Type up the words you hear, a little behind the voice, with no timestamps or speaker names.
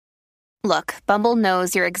Look, Bumble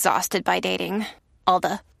knows you're exhausted by dating. All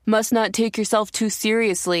the must not take yourself too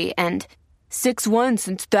seriously and 6'1"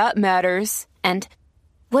 since that matters. And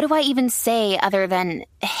what do I even say other than,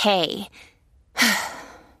 hey?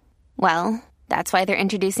 Well, that's why they're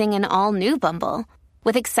introducing an all-new Bumble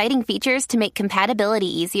with exciting features to make compatibility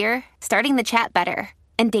easier, starting the chat better,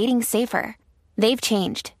 and dating safer. They've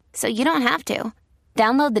changed, so you don't have to.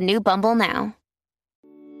 Download the new Bumble now.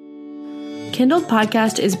 Kindled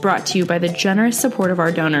Podcast is brought to you by the generous support of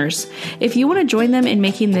our donors. If you want to join them in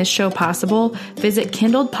making this show possible, visit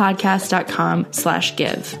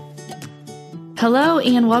kindledpodcast.com/give. Hello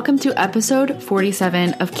and welcome to episode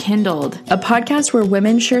 47 of Kindled, a podcast where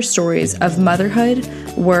women share stories of motherhood,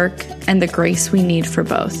 work, and the grace we need for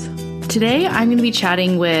both. Today, I'm going to be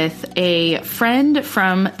chatting with a friend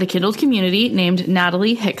from the Kindled community named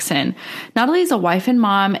Natalie Hickson. Natalie is a wife and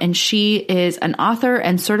mom, and she is an author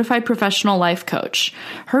and certified professional life coach.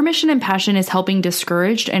 Her mission and passion is helping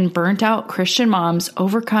discouraged and burnt out Christian moms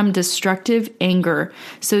overcome destructive anger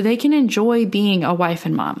so they can enjoy being a wife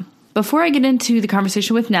and mom. Before I get into the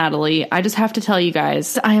conversation with Natalie, I just have to tell you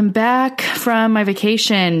guys, I am back from my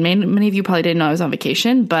vacation. Many of you probably didn't know I was on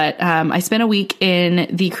vacation, but I spent a week in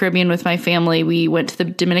the Caribbean with my family. We went to the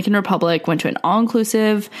Dominican Republic, went to an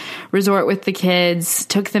all-inclusive resort with the kids,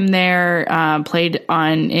 took them there, played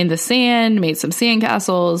in the sand, made some sand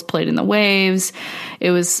castles, played in the waves.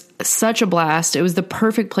 It was such a blast. It was the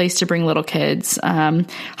perfect place to bring little kids.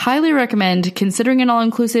 Highly recommend considering an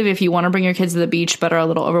all-inclusive if you want to bring your kids to the beach but are a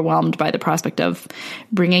little overwhelmed by the prospect of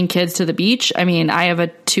bringing kids to the beach. I mean, I have a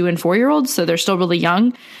 2 and 4-year-old, so they're still really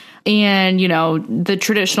young. And, the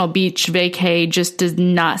traditional beach vacay just does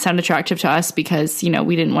not sound attractive to us because,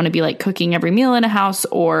 we didn't want to be like cooking every meal in a house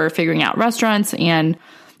or figuring out restaurants. And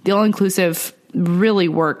the all-inclusive really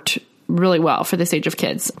worked really well for this age of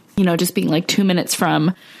kids. Just being like 2 minutes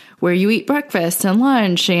from where you eat breakfast and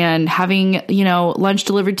lunch and having, lunch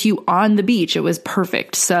delivered to you on the beach. It was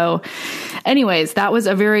perfect. So anyways, that was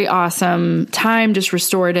a very awesome time, just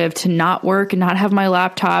restorative to not work and not have my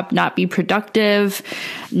laptop, not be productive,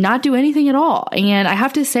 not do anything at all. And I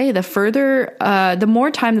have to say the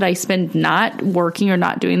more time that I spend not working or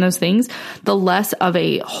not doing those things, the less of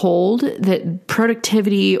a hold that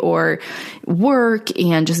productivity or work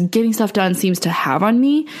and just getting stuff done seems to have on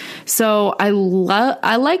me. So I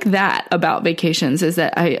like that about vacations is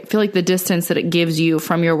that I feel like the distance that it gives you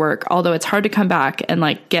from your work, although it's hard to come back and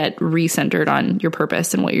like get recentered on your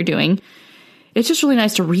purpose and what you're doing, it's just really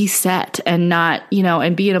nice to reset and not,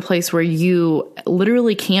 and be in a place where you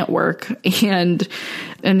literally can't work and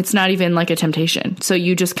it's not even like a temptation. So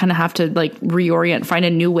you just kind of have to like reorient, find a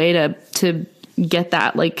new way to get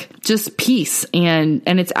that like just peace. And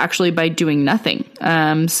it's actually by doing nothing.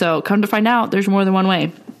 So come to find out there's more than one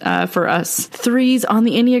way. For us 3s on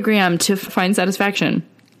the Enneagram to find satisfaction.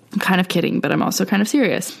 I'm kind of kidding, but I'm also kind of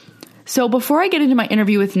serious. So before I get into my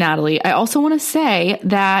interview with Natalie, I also want to say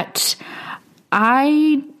that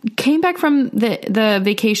I came back from the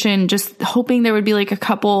vacation just hoping there would be like a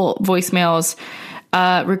couple voicemails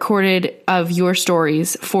recorded of your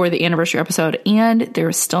stories for the anniversary episode, and there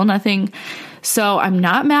was still nothing. So I'm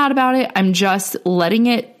not mad about it. I'm just letting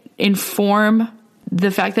it inform the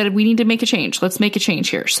fact that we need to make a change. Let's make a change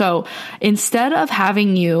here. So instead of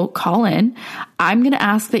having you call in, I'm going to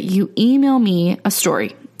ask that you email me a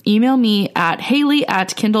story. Email me at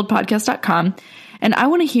haley@kindledpodcast.com. And I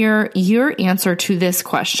want to hear your answer to this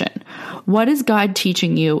question. What is God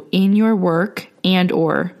teaching you in your work and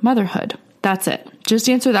or motherhood? That's it. Just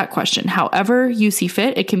answer that question. However you see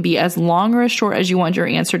fit. It can be as long or as short as you want your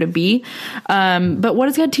answer to be. But what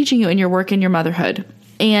is God teaching you in your work and your motherhood?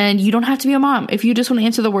 And you don't have to be a mom. If you just want to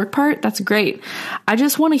answer the work part, that's great. I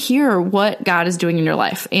just want to hear what God is doing in your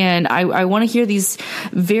life. And I want to hear these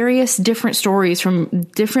various different stories from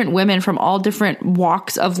different women from all different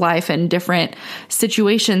walks of life and different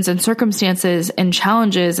situations and circumstances and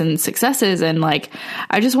challenges and successes. And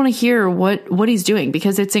I just want to hear what he's doing,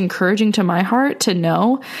 because it's encouraging to my heart to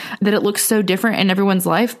know that it looks so different in everyone's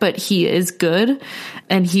life, but he is good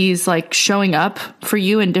and he's showing up for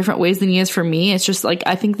you in different ways than he is for me. It's just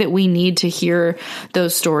I think that we need to hear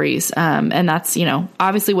those stories. And that's,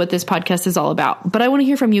 obviously what this podcast is all about. But I want to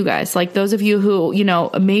hear from you guys, those of you who,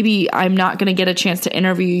 maybe I'm not going to get a chance to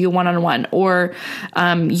interview you one-on-one, or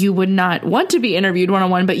you would not want to be interviewed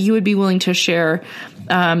one-on-one, but you would be willing to share,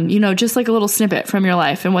 just a little snippet from your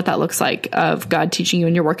life and what that looks like of God teaching you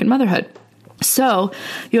in your work and motherhood. So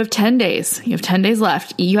you have 10 days. You have 10 days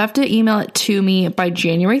left. You have to email it to me by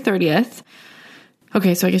January 30th.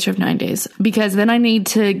 Okay, so I guess you have 9 days, because then I need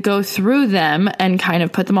to go through them and kind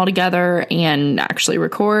of put them all together and actually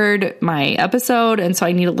record my episode. And so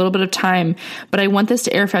I need a little bit of time, but I want this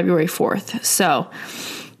to air February 4th. So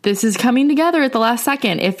this is coming together at the last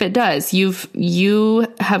second. If it does, you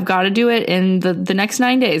have got to do it in the next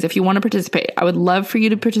 9 days if you want to participate. I would love for you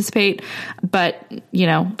to participate, but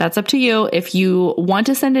that's up to you. If you want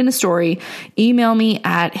to send in a story, email me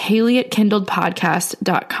at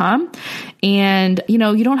haley@kindledpodcast.com. And, you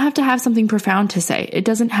don't have to have something profound to say. It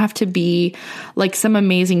doesn't have to be like some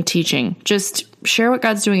amazing teaching. Just share what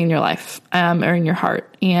God's doing in your life, or in your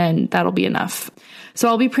heart, and that'll be enough. So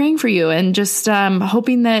I'll be praying for you and just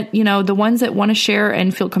hoping that, the ones that want to share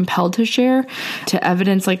and feel compelled to share, to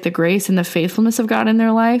evidence like the grace and the faithfulness of God in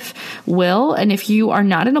their life, will. And if you are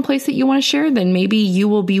not in a place that you want to share, then maybe you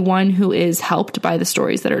will be one who is helped by the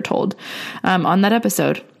stories that are told on that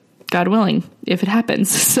episode. God willing, if it happens.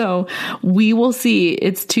 So we will see.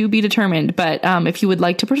 It's to be determined. But if you would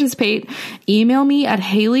like to participate, email me at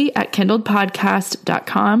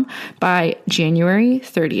haley@kindledpodcast.com by January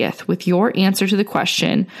 30th with your answer to the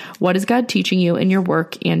question, what is God teaching you in your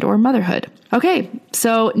work and or motherhood? Okay,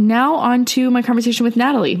 so now on to my conversation with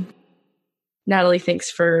Natalie. Natalie, thanks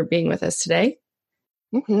for being with us today.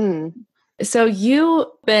 Mm-hmm. So you've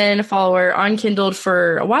been a follower on Kindled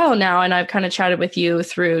for a while now, and I've kind of chatted with you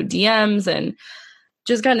through DMs and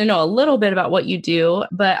just gotten to know a little bit about what you do,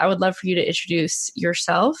 but I would love for you to introduce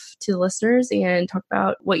yourself to the listeners and talk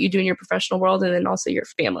about what you do in your professional world and then also your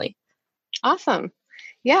family. Awesome.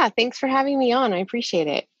 Yeah, thanks for having me on. I appreciate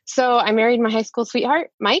it. So I married my high school sweetheart,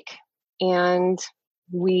 Mike, and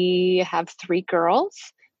we have 3 girls.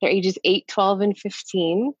 They're ages 8, 12, and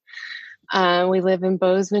 15. We live in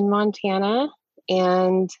Bozeman, Montana,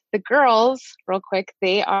 and the girls, real quick,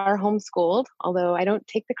 they are homeschooled, although I don't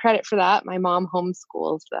take the credit for that. My mom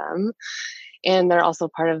homeschools them, and they're also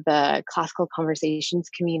part of the Classical Conversations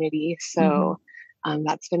community. So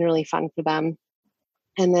that's been really fun for them.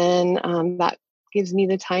 And then that gives me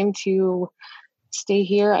the time to stay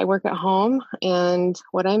here. I work at home, and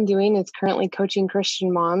what I'm doing is currently coaching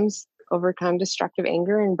Christian moms overcome destructive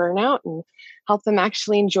anger and burnout and help them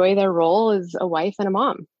actually enjoy their role as a wife and a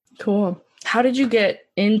mom. Cool. How did you get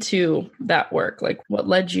into that work? Like, what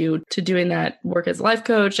led you to doing that work as a life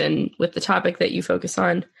coach and with the topic that you focus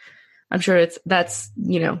on? I'm sure that's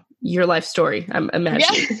your life story, I'm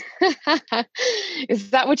imagining. Yeah. Is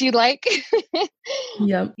that what you'd like?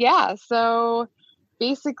 Yep. Yeah. So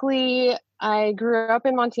basically, I grew up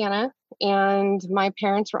in Montana, and my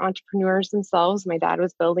parents were entrepreneurs themselves. My dad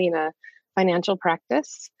was building a financial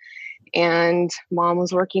practice, and mom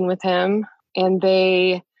was working with him. And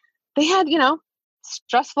they had,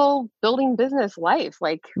 stressful building business life,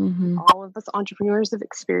 like all of us entrepreneurs have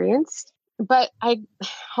experienced. But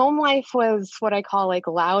home life was what I call like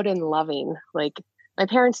loud and loving. Like my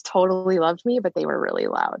parents totally loved me, but they were really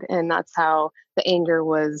loud. And that's how the anger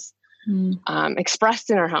was expressed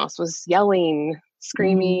in our house, was yelling,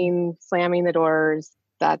 screaming, slamming the doors.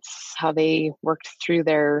 That's how they worked through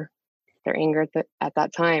their anger at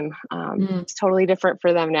that time. It's totally different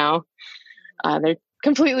for them now. They're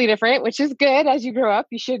completely different, which is good. As you grow up,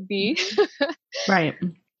 you should be. Right.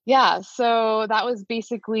 Yeah. So that was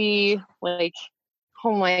basically like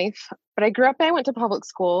home life. But I grew up, I went to public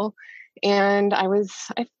school, and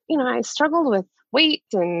I struggled with weight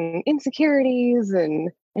and insecurities, and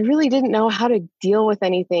I really didn't know how to deal with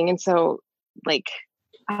anything. And so like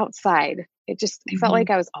outside, I felt like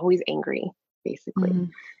I was always angry, basically. It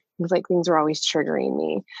was like things were always triggering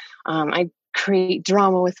me. I create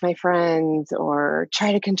drama with my friends or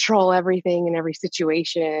try to control everything in every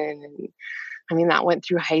situation. And I mean, that went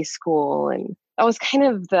through high school, and that was kind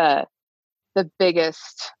of the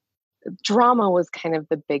biggest drama was kind of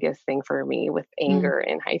the biggest thing for me with anger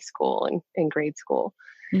in high school and in grade school.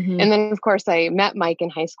 And then of course I met Mike in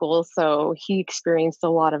high school, so he experienced a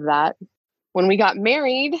lot of that. When we got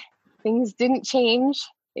married, things didn't change.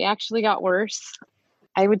 They actually got worse.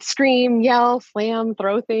 I would scream, yell, slam,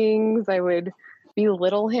 throw things. I would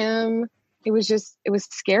belittle him. It was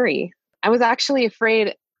scary. I was actually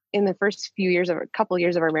afraid in the first couple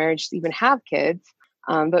years of our marriage to even have kids.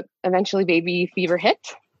 But eventually baby fever hit.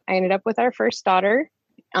 I ended up with our first daughter.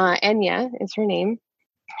 Enya is her name.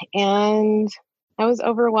 And I was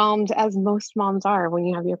overwhelmed, as most moms are when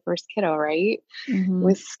you have your first kiddo, right? It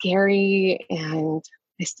was scary, and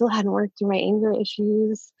I still hadn't worked through my anger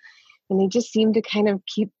issues, and they just seemed to kind of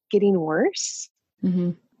keep getting worse.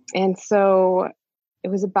 And so it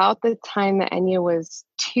was about the time that Enya was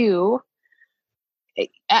 2.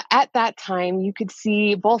 At that time, you could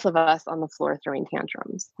see both of us on the floor throwing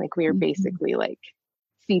tantrums. Like we were basically like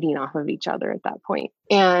feeding off of each other at that point.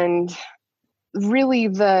 And really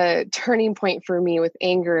the turning point for me with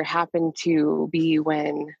anger happened to be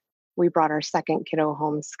when we brought our second kiddo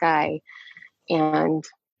home, Sky, and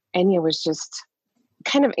Enya was just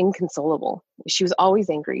kind of inconsolable. She was always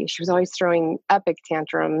angry. She was always throwing epic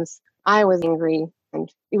tantrums. I was angry, and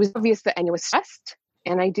it was obvious that Enya was stressed,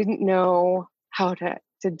 and I didn't know how to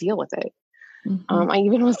deal with it. I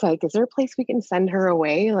even was like, is there a place we can send her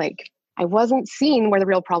away? Like, I wasn't seeing where the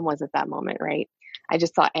real problem was at that moment, right? I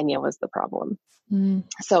just thought Enya was the problem.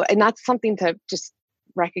 So, and that's something to just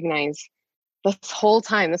recognize this whole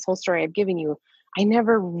time, this whole story I've given you.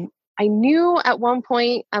 I knew at one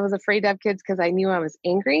point I was afraid to have kids because I knew I was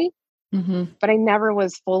angry, but I never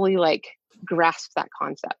was fully like grasped that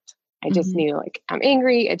concept. I just knew like, I'm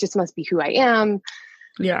angry. It just must be who I am.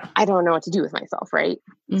 Yeah. I don't know what to do with myself. Right.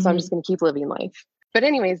 So I'm just going to keep living life. But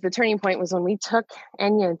anyways, the turning point was when we took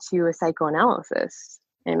Enya to a psychoanalysis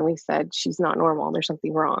and we said, she's not normal. There's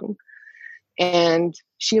something wrong. And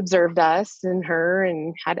she observed us and her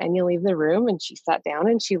and had Enya leave the room. And she sat down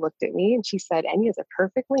and she looked at me and she said, Enya is a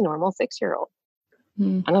perfectly normal 6-year-old.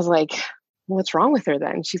 And I was like, what's wrong with her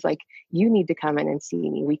then? She's like, you need to come in and see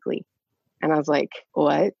me weekly. And I was like,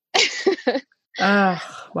 what?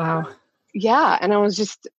 Wow. Yeah. And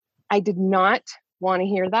I did not want to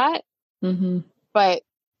hear that. But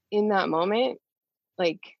in that moment,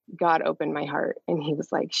 like God opened my heart and he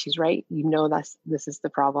was like, she's right. You know, this is the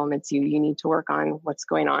problem. It's you. You need to work on what's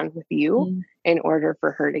going on with you in order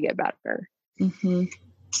for her to get better.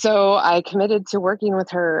 So I committed to working with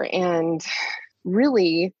her, and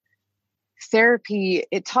really therapy,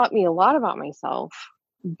 it taught me a lot about myself,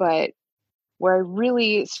 but where I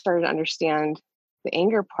really started to understand the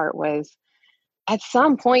anger part was at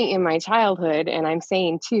some point in my childhood, and I'm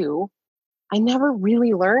saying too, I never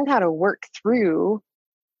really learned how to work through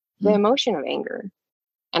the emotion of anger.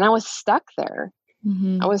 And I was stuck there.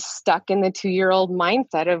 I was stuck in the 2-year-old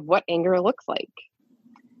mindset of what anger looks like.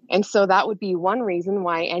 And so that would be one reason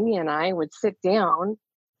why Enya and I would sit down,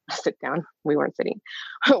 we weren't sitting,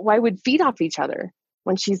 why would feed off each other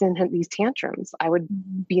when she's in these tantrums. I would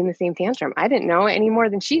be in the same tantrum. I didn't know any more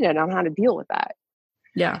than she did on how to deal with that.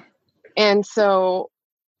 Yeah. And so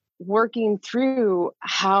working through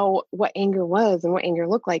what anger was and what anger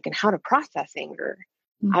looked like and how to process anger,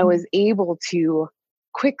 I was able to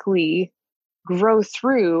quickly grow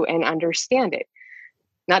through and understand it.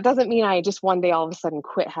 Now, it doesn't mean I just one day all of a sudden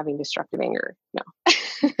quit having destructive anger. No.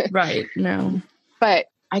 Right. No. But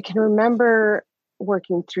I can remember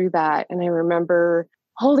working through that. And I remember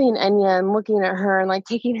holding Enya and looking at her and like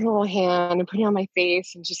taking her little hand and putting it on my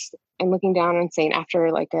face and looking down and saying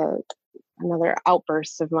after like another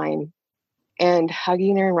outburst of mine and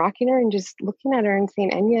hugging her and rocking her and just looking at her and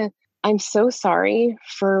saying, Enya, I'm so sorry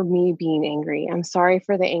for me being angry. I'm sorry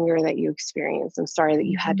for the anger that you experienced. I'm sorry that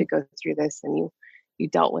you had to go through this and you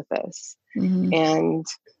dealt with this. And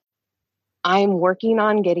I'm working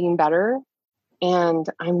on getting better, and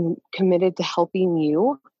I'm committed to helping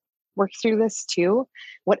you work through this too.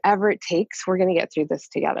 Whatever it takes, we're going to get through this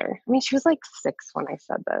together. I mean, she was like 6 when I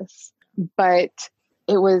said this, but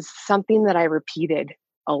it was something that I repeated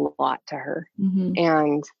a lot to her,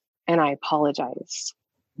 and I apologized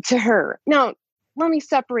to her. Now, let me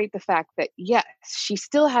separate the fact that yes, we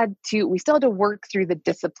still had to work through the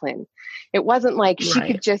discipline. It wasn't like she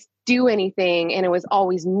could just do anything and it was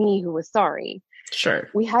always me who was sorry. Sure.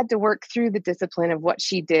 We had to work through the discipline of what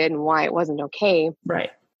she did and why it wasn't okay. Right.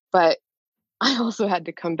 But I also had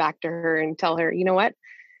to come back to her and tell her, you know what?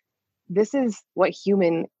 This is what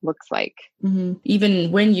human looks like.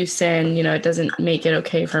 Even when you sin, it doesn't make it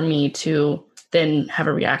okay for me to then have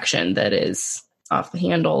a reaction that is off the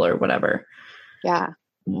handle or whatever. Yeah.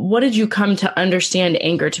 What did you come to understand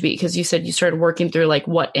anger to be? Because you said you started working through like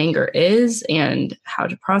what anger is and how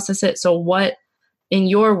to process it. So what in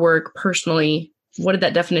your work personally, what did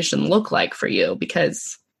that definition look like for you?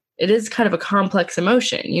 Because it is kind of a complex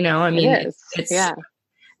emotion, I mean,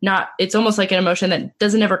 it's almost like an emotion that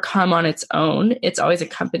doesn't ever come on its own. It's always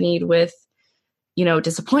accompanied with,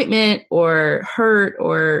 disappointment or hurt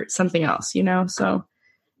or something else, so.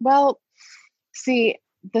 Well, see,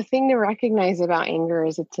 the thing to recognize about anger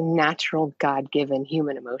is it's a natural God-given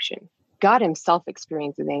human emotion. God himself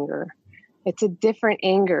experiences anger. It's a different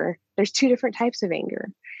anger. There's 2 different types of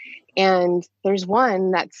anger. And there's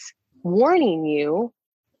one that's warning you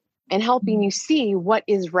and helping you see what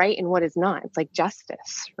is right and what is not. It's like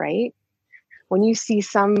justice, right? When you see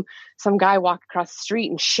some guy walk across the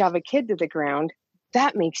street and shove a kid to the ground,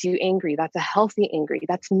 that makes you angry. That's a healthy anger.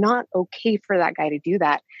 That's not okay for that guy to do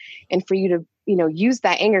that. And for you to, use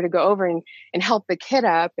that anger to go over and help the kid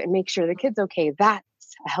up and make sure the kid's okay.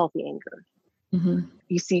 That's a healthy anger. Mm-hmm.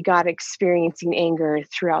 You see God experiencing anger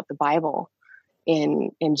throughout the Bible,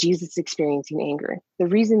 and Jesus experiencing anger. The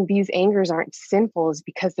reason these angers aren't sinful is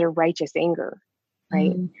because they're righteous anger,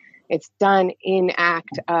 right? Mm-hmm. It's done in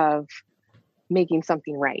act of making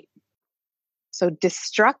something right. So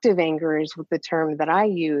destructive anger is the term that I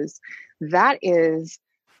use. That is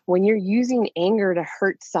when you're using anger to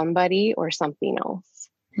hurt somebody or something else.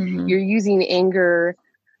 Mm-hmm. You're using anger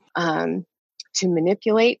to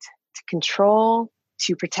manipulate, to control,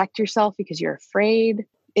 to protect yourself because you're afraid.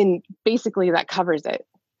 And basically that covers it.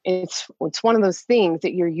 It's one of those things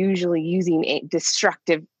that you're usually using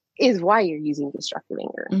destructive is why you're using destructive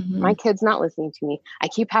anger. Mm-hmm. My kid's not listening to me. I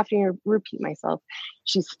keep having to repeat myself.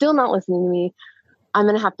 She's still not listening to me. I'm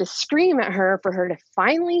going to have to scream at her for her to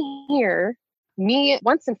finally hear me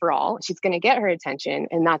once and for all. She's going to get her attention,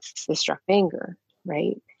 and that's destructive anger,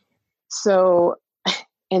 right? So,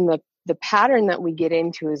 and the pattern that we get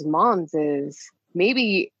into as moms is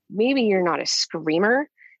maybe you're not a screamer.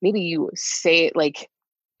 Maybe you say it like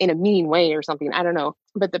in a mean way or something. I don't know.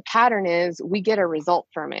 But the pattern is we get a result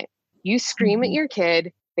from it. You scream at your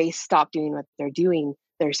kid, they stop doing what they're doing.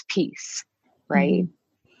 There's peace, right?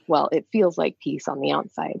 Well, it feels like peace on the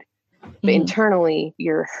outside. But internally,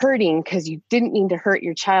 you're hurting because you didn't mean to hurt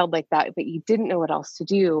your child like that, but you didn't know what else to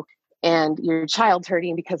do. And your child's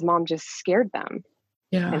hurting because mom just scared them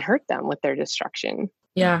and hurt them with their destruction.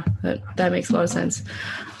 Yeah, that makes a lot of sense.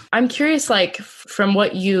 I'm curious, like from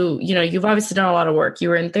what you've obviously done a lot of work. You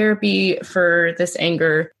were in therapy for this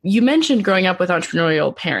anger. You mentioned growing up with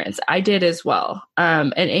entrepreneurial parents. I did as well.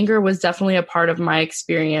 And anger was definitely a part of my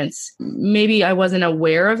experience. Maybe I wasn't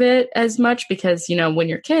aware of it as much because, when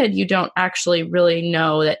you're a kid, you don't actually really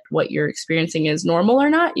know that what you're experiencing is normal or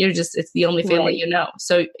not. It's the only feeling you know.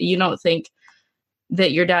 So you don't think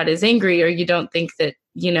that your dad is angry, or you don't think that,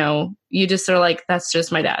 you just are like, that's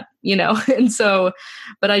just my dad, And so,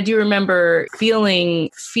 but I do remember feeling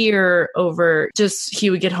fear over just, he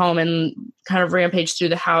would get home and kind of rampage through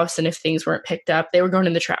the house. And if things weren't picked up, they were going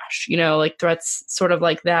in the trash, like threats sort of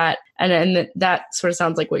like that. And that sort of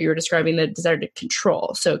sounds like what you were describing, the desire to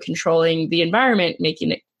control. So controlling the environment,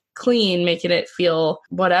 making it clean, making it feel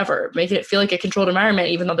whatever, making it feel like a controlled environment,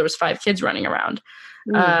 even though there was 5 kids running around.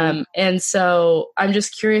 And so I'm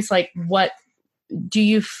just curious, like, what do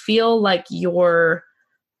you feel like you're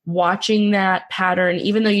watching that pattern,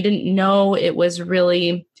 even though you didn't know it was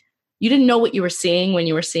really, you didn't know what you were seeing when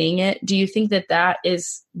you were seeing it? Do you think that that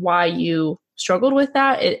is why you struggled with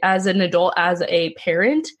that as an adult, as a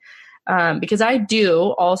parent? Because I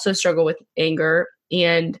do also struggle with anger.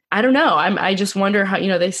 And I don't know, I just wonder how,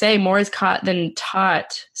 they say more is caught than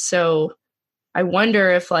taught. So I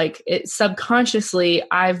wonder if like it subconsciously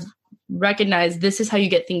I've recognized this is how you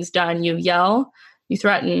get things done. You yell, you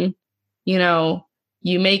threaten, you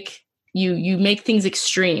make things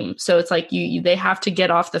extreme. So it's like they have to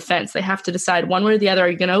get off the fence. They have to decide one way or the other. Are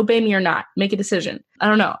you going to obey me or not? Make a decision. I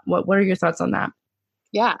don't know. What are your thoughts on that?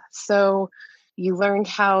 Yeah. So you learned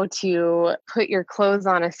how to put your clothes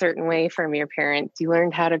on a certain way from your parents. You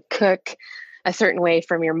learned how to cook a certain way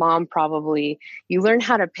from your mom, probably. You learn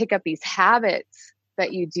how to pick up these habits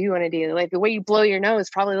that you do in a daily life. The way you blow your nose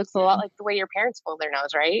probably looks a lot like the way your parents blow their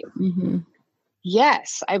nose, right? Mm-hmm.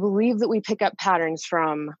 Yes, I believe that we pick up patterns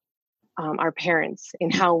from our parents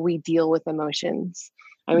in how we deal with emotions.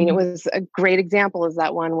 I mean, it was a great example is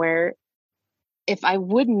that one where if I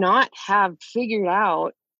would not have figured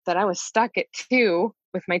out that I was stuck at 2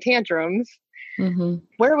 with my tantrums,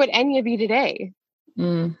 where would Enya be today?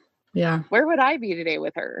 Yeah. Where would I be today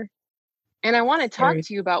with her? And I want to talk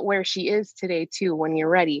to you about where she is today too, when you're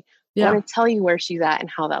ready. I want to tell you where she's at and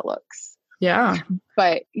how that looks. Yeah.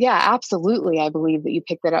 But yeah, absolutely. I believe that you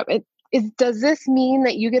picked that up. Does this mean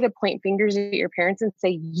that you get to point fingers at your parents and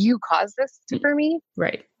say, you caused this for me?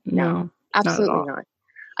 Right. No, absolutely not.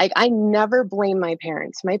 I never blame my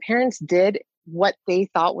parents. My parents did what they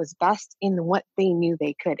thought was best in what they knew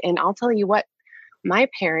they could. And I'll tell you what, my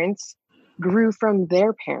parents grew from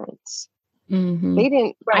their parents. They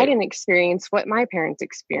didn't, I didn't experience what my parents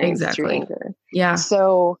experienced through anger. Yeah.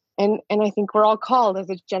 So, and I think we're all called as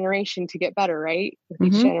a generation to get better, right?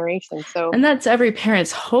 With each generation. So, and that's every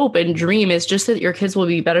parent's hope and dream, is just that your kids will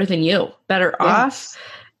be better than you, better off,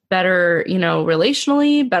 better,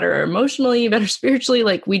 relationally, better emotionally, better spiritually.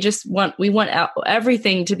 Like we want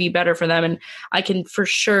everything to be better for them. And I can for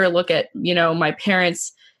sure look at, my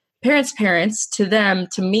parents to them,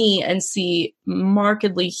 to me, and see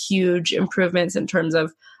markedly huge improvements in terms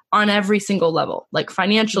of on every single level, like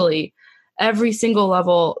financially, every single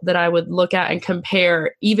level that I would look at and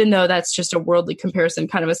compare, even though that's just a worldly comparison,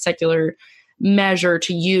 kind of a secular measure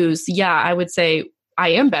to use. Yeah, I would say I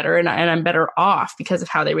am better and I'm better off because of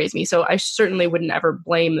how they raised me. So I certainly wouldn't ever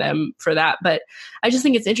blame them for that. But I just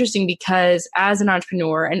think it's interesting because as an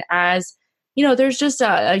entrepreneur and as, there's just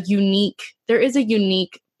there is a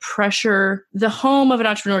unique pressure. The home of an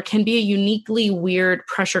entrepreneur can be a uniquely weird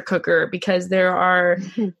pressure cooker because there are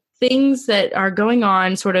things that are going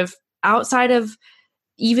on sort of outside of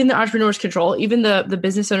even the entrepreneur's control, even the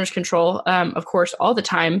business owner's control, of course, all the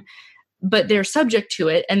time. But they're subject to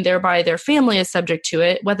it, and thereby their family is subject to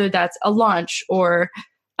it, whether that's a launch or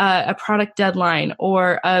a product deadline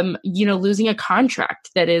or, losing a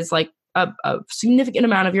contract that is like a significant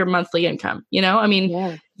amount of your monthly income.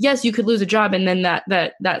 Yes, you could lose a job, and then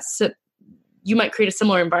that's you might create a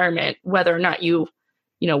similar environment, whether or not you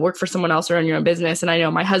work for someone else or own your own business. And I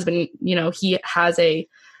know my husband, he has a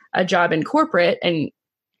job in corporate, and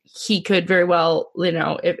he could very well,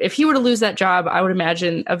 if he were to lose that job, I would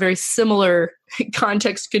imagine a very similar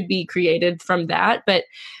context could be created from that. But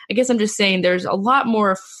I guess I'm just saying there's a lot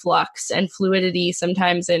more flux and fluidity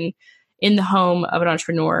sometimes in the home of an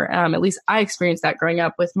entrepreneur. At least I experienced that growing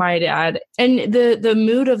up with my dad. And the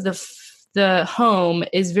mood of the home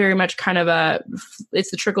is very much kind of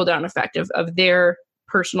it's the trickle down effect of their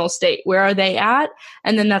personal state. Where are they at?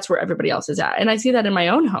 And then that's where everybody else is at. And I see that in my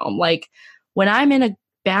own home. Like when I'm in a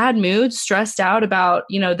bad mood, stressed out about,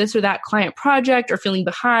 this or that client project or feeling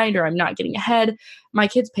behind or I'm not getting ahead, my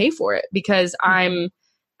kids pay for it because I'm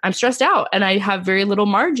stressed out and I have very little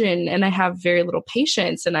margin and I have very little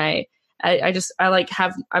patience. And I'm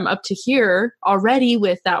up to here already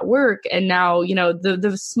with that work. And now,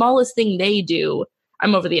 the smallest thing they do,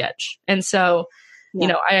 I'm over the edge. And so,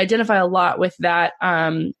 I identify a lot with that,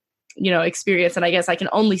 experience. And I guess I can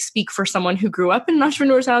only speak for someone who grew up in an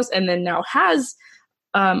entrepreneur's house and then now has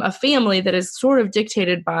a family that is sort of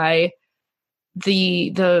dictated by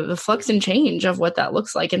the flux and change of what that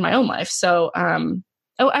looks like in my own life. So,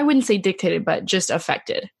 I wouldn't say dictated, but just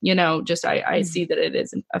affected, I see that it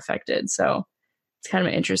is affected. So it's kind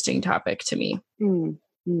of an interesting topic to me.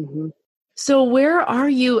 Mm-hmm. So where are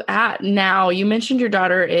you at now? You mentioned your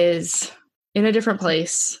daughter is in a different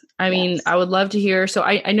place. I mean, I would love to hear. So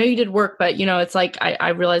I know you did work, but it's like, I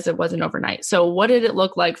realized it wasn't overnight. So what did it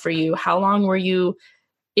look like for you? How long were you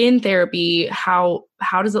in therapy? How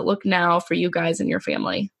does it look now for you guys and your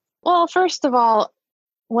family? Well, first of all,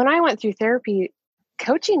 when I went through therapy,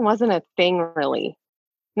 coaching wasn't a thing really,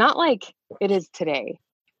 not like it is today,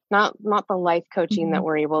 not the life coaching that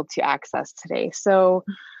we're able to access today. So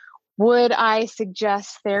would I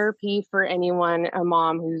suggest therapy for anyone, a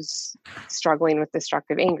mom who's struggling with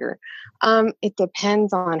destructive anger? It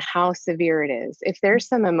depends on how severe it is. If there's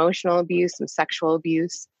some emotional abuse, some sexual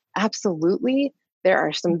abuse, absolutely. There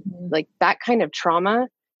are some like that kind of trauma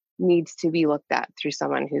needs to be looked at through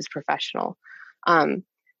someone who's professional.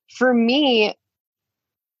 For me,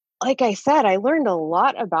 like I said, I learned a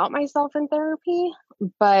lot about myself in therapy,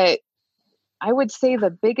 but I would say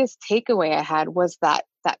the biggest takeaway I had was that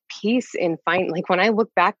piece in like when I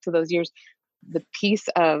look back to those years, the piece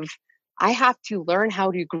of I have to learn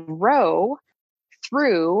how to grow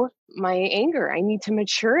through my anger. I need to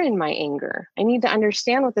mature in my anger. I need to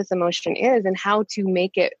understand what this emotion is and how to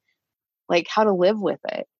make it, like how to live with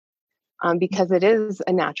it, because it is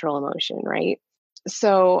a natural emotion, right?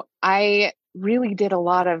 So I really did a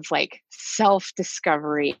lot of like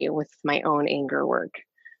self-discovery with my own anger work.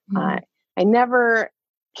 I never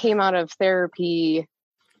came out of therapy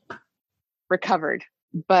recovered,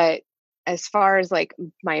 but as far as like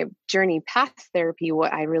my journey past therapy,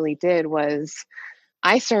 what I really did was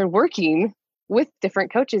I started working with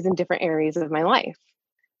different coaches in different areas of my life.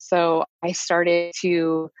 So I started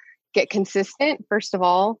to get consistent, first of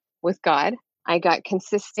all, with God. I got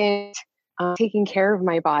consistent taking care of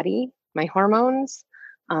my body, my hormones.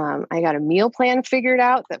 I got a meal plan figured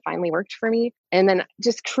out that finally worked for me. And then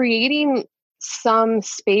just creating some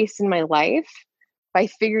space in my life by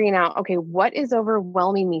figuring out, okay, what is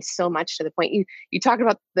overwhelming me so much to the point you talked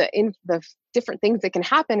about the different things that can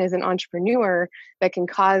happen as an entrepreneur that can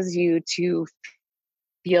cause you to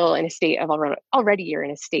feel in a state of already you're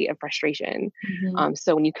in a state of frustration.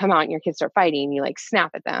 So when you come out and your kids start fighting, you like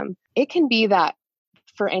snap at them. It can be that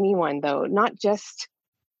for anyone though, not just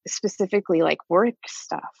specifically like work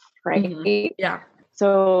stuff, right? Yeah.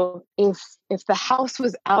 So if the house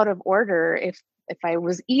was out of order, if I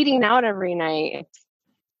was eating out every night, if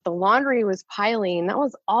the laundry was piling, that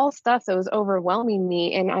was all stuff that was overwhelming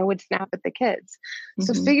me, and I would snap at the kids.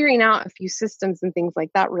 So figuring out a few systems and things like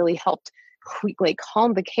that really helped like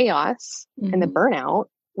calm the chaos and the burnout,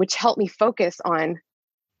 which helped me focus on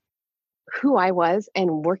who I was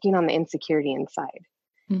and working on the insecurity inside.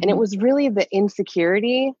 And it was really the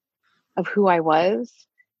insecurity of who I was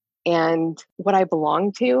and what I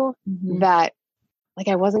belonged to, that like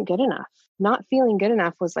I wasn't good enough. Not feeling good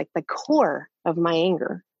enough was like the core of my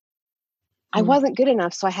anger. I wasn't good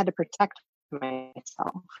enough, so I had to protect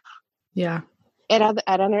myself. Yeah.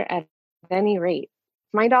 At any rate,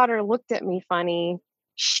 my daughter looked at me funny.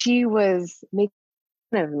 She was making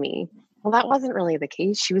fun of me. Well, that wasn't really the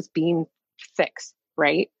case. She was being 6,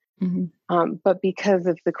 right? But because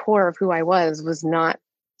of the core of who I was not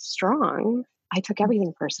strong, I took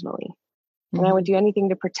everything personally. And I would do anything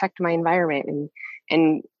to protect my environment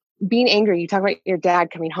and being angry. You talk about your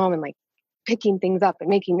dad coming home and like picking things up and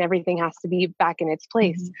making everything has to be back in its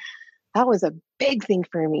place. That was a big thing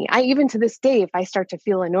for me. I even to this day, if I start to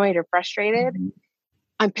feel annoyed or frustrated,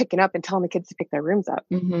 I'm picking up and telling the kids to pick their rooms up.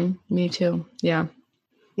 Me too. Yeah.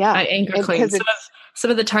 Yeah. I anger clean. Some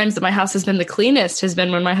of the times that my house has been the cleanest has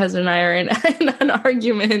been when my husband and I are in an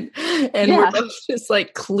argument and we're both just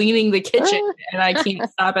like cleaning the kitchen and I can't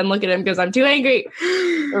stop and look at him because I'm too angry.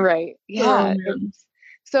 Right. Yeah.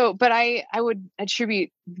 But I would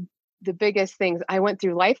attribute the biggest things. I went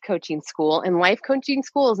through life coaching school, and life coaching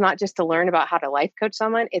school is not just to learn about how to life coach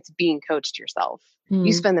someone, it's being coached yourself.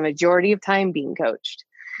 You spend the majority of time being coached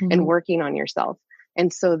and working on yourself.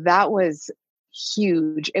 And so that was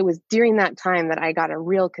huge. It was during that time that I got a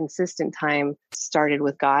real consistent time started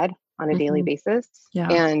with God on a daily basis. Yeah.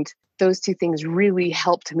 And those two things really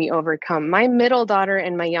helped me overcome. My middle daughter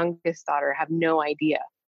and my youngest daughter have no idea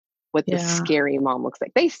what the scary mom looks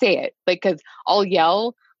like. They say it like, cause I'll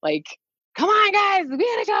yell like, come on guys, we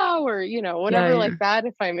gotta go, or, you know, whatever like that,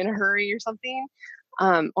 if I'm in a hurry or something,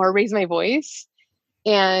 or raise my voice.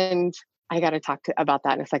 And I got to talk about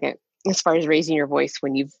that in a second, as far as raising your voice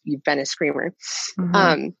when you've been a screamer.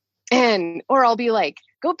 Or I'll be like,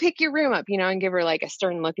 go pick your room up, you know, and give her like a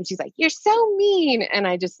stern look. And she's like, you're so mean. And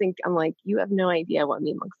I just think, I'm like, you have no idea what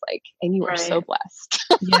mean looks like. And you are so blessed.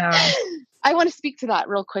 Yeah. I want to speak to that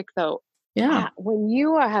real quick though. Yeah. When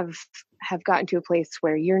you have gotten to a place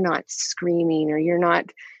where you're not screaming or you're not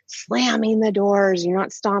slamming the doors, you're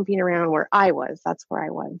not stomping around where I was, that's where I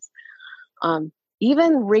was.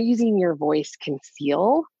 Even raising your voice can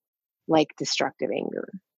feel like destructive anger.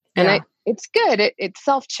 And it's good. It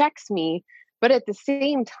self-checks me, but at the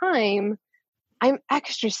same time, I'm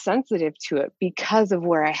extra sensitive to it because of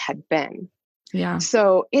where I had been. Yeah.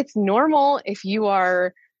 So it's normal if you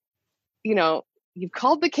are, you know, you've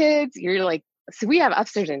called the kids, you're like, so we have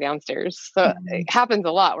upstairs and downstairs. So it happens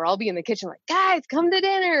a lot where I'll be in the kitchen like, guys, come to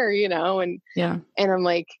dinner, you know, and I'm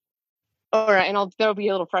like, and there'll be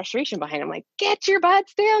a little frustration behind. I'm like, get your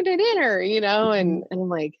butts down to dinner, you know, and I'm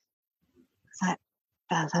like,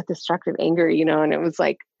 is that destructive anger, you know? And it was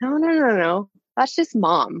like, no. That's just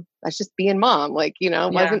mom. That's just being mom. Like, you know,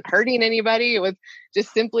 wasn't hurting anybody. It was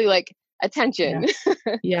just simply like attention.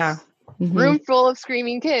 Yeah. Room full of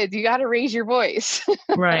screaming kids. You got to raise your voice.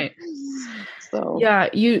 Right. So, yeah,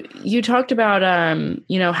 you talked about,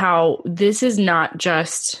 you know, how this is not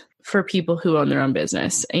just for people who own their own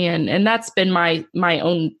business. And that's been my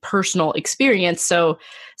own personal experience. So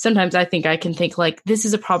sometimes I think I can think like, this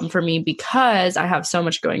is a problem for me because I have so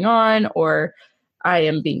much going on, or I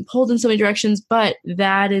am being pulled in so many directions, but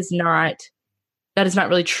that is not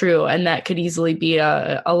really true. And that could easily be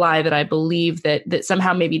a lie that I believe that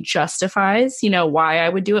somehow maybe justifies, you know, why I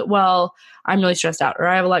would do it. Well, I'm really stressed out, or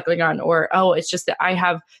I have a lot going on, or, oh, it's just that I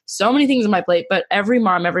have so many things on my plate. But every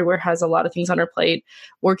mom everywhere has a lot of things on her plate,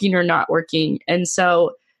 working or not working. And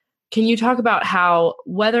so can you talk about how,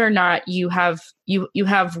 whether or not you have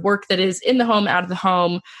work that is in the home, out of the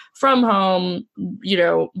home, from home, you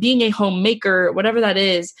know, being a homemaker, whatever that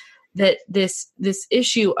is, that this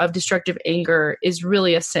issue of destructive anger is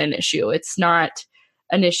really a sin issue. It's not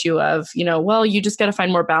an issue of, you know, well, you just got to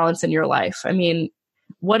find more balance in your life. I mean,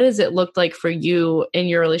 what does it look like for you in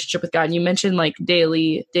your relationship with God? And you mentioned like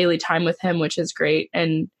daily time with him, which is great.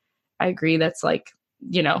 And I agree. That's like,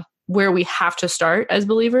 you know, where we have to start as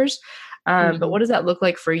believers. But what does that look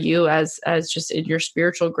like for you as just in your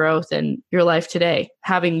spiritual growth and your life today,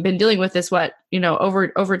 having been dealing with this,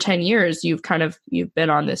 over 10 years, you've been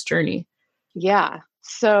on this journey? Yeah.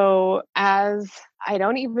 So as I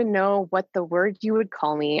don't even know what the word you would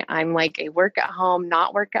call me. I'm like a work at home,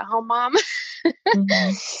 not work at home mom.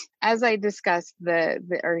 As I discussed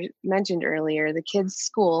or mentioned earlier, the kids'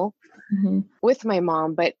 school with my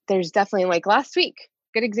mom, but there's definitely like last week,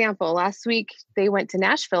 good example. Last week they went to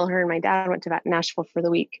Nashville. Her and my dad went to Nashville for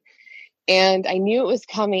the week, and I knew it was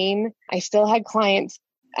coming. I still had clients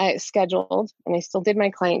scheduled, and I still did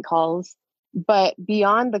my client calls. But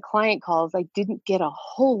beyond the client calls, I didn't get a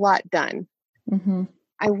whole lot done.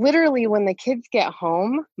 I literally, when the kids get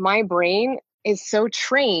home, my brain is so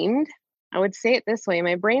trained I would say it this way.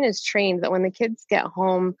 My brain is trained that when the kids get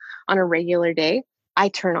home on a regular day, I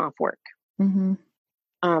turn off work. Mm-hmm.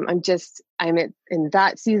 I'm in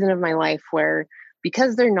that season of my life where,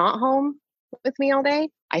 because they're not home with me all day,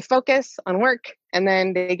 I focus on work, and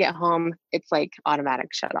then they get home. It's like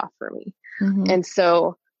automatic shut off for me. Mm-hmm. And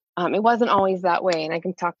so it wasn't always that way. And I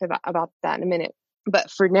can talk about that in a minute.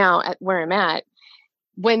 But for now, at where I'm at,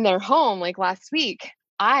 when they're home, like last week,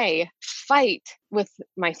 I fight with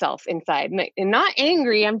myself inside and not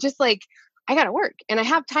angry. I'm just like, I got to work and I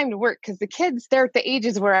have time to work because the kids, they're at the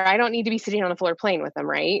ages where I don't need to be sitting on the floor playing with them,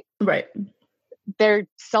 right? Right. They're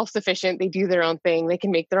self-sufficient. They do their own thing. They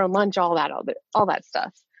can make their own lunch, all that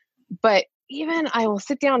stuff. But even I will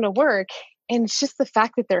sit down to work, and it's just the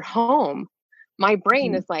fact that they're home. My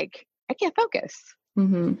brain is like, I can't focus.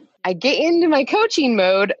 Mm-hmm. I get into my coaching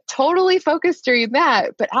mode, totally focused during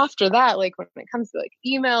that. But after that, like when it comes to like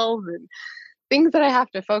emails and things that I have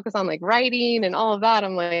to focus on, like writing and all of that,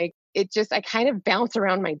 I'm like, I kind of bounce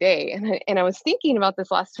around my day. And I was thinking about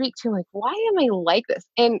this last week too, like, why am I like this?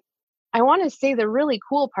 And I want to say the really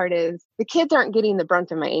cool part is the kids aren't getting the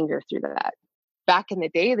brunt of my anger through that. Back in the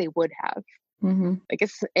day, they would have. Mm-hmm. Like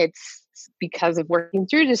it's because of working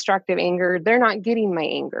through destructive anger, they're not getting my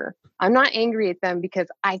anger. I'm not angry at them because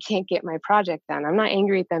I can't get my project done. I'm not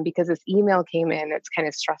angry at them because this email came in. It's kind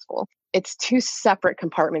of stressful. It's two separate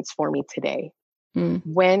compartments for me today. Mm.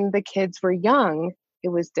 When the kids were young, it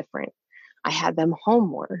was different. I had them home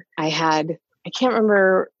more. I can't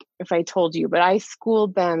remember if I told you, but I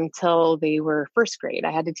schooled them till they were first grade.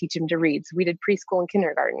 I had to teach them to read. So we did preschool and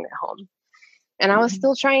kindergarten at home. And I was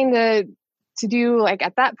still trying to do, like,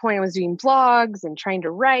 at that point I was doing blogs and trying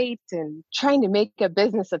to write and trying to make a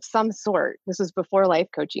business of some sort. This was before life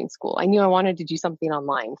coaching school. I knew I wanted to do something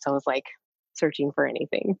online. So I was like searching for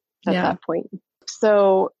anything at that point.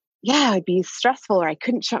 So yeah, it'd be stressful, or I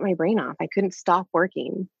couldn't shut my brain off. I couldn't stop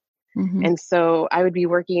working. Mm-hmm. And so I would be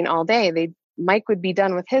working all day. Mike would be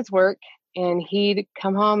done with his work and he'd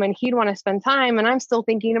come home and he'd want to spend time. And I'm still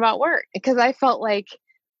thinking about work because I felt like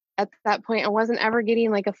at that point, I wasn't ever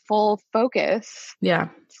getting like a full focus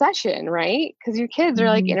session, right? Because your kids are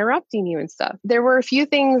like interrupting you and stuff. There were a few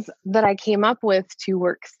things that I came up with to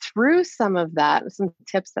work through some of that, some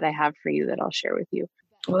tips that I have for you that I'll share with you.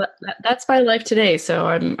 Well, that's my life today. So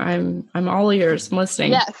I'm all ears. I'm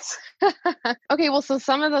listening. Yes. Okay. Well, so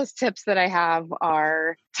some of those tips that I have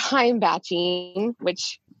are time batching,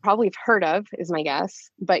 which probably have heard of is my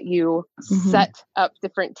guess, but you set up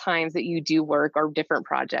different times that you do work or different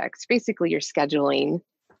projects. Basically, you're scheduling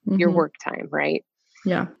your work time, right?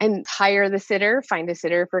 Yeah. And find a sitter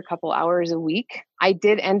for a couple hours a week. I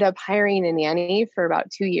did end up hiring a nanny for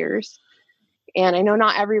about 2 years. And I know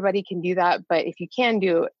not everybody can do that, but if you can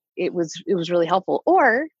do it, it was really helpful.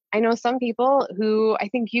 Or I know some people who, I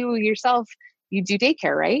think you yourself, you do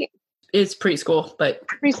daycare, right? It's preschool, but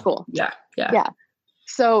preschool. Yeah.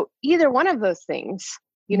 So either one of those things,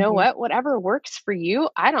 you know what, whatever works for you,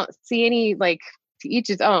 I don't see any, like, to each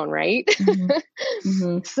his own, right?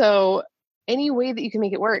 So any way that you can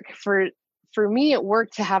make it work. For me, it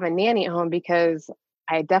worked to have a nanny at home because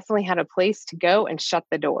I definitely had a place to go and shut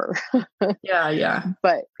the door. Yeah.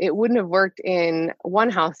 But it wouldn't have worked in one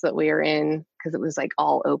house that we were in because it was like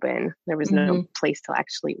all open. There was no place to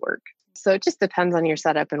actually work. So it just depends on your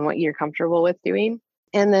setup and what you're comfortable with doing.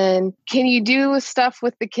 And then can you do stuff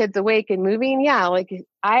with the kids awake and moving? Yeah. Like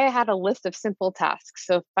I had a list of simple tasks.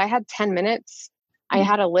 So if I had 10 minutes, I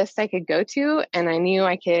had a list I could go to, and I knew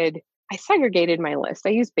I segregated my list. I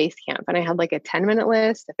used Basecamp, and I had like a 10-minute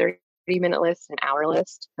list, a 30-minute list, an hour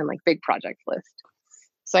list, and like big project list.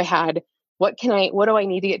 So I had, what do I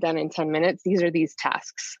need to get done in 10 minutes? These are these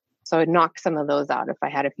tasks. So I would knock some of those out if I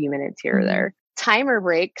had a few minutes here or there. Timer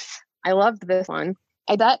breaks. I loved this one.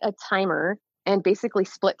 I got a timer and basically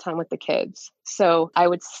split time with the kids. So I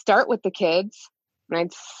would start with the kids and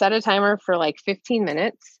I'd set a timer for like 15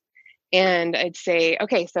 minutes. And I'd say,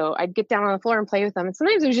 okay, so I'd get down on the floor and play with them. And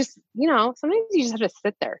sometimes it was just, sometimes you just have to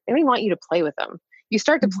sit there. They don't even want you to play with them. You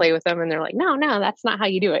start to play with them and they're like, no, that's not how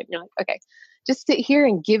you do it. And you're like, okay, just sit here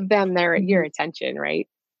and give them your attention, right?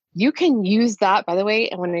 You can use that, by the way.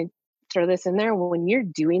 And when I throw this in there, when you're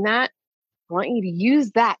doing that, I want you to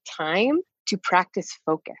use that time to practice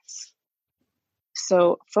focus.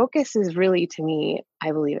 So focus is really, to me,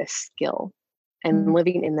 I believe, a skill and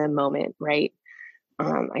living in the moment, right?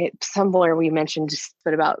 Somewhere we mentioned just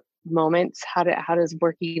about moments, how does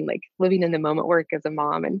working, like living in the moment, work as a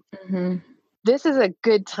mom. And this is a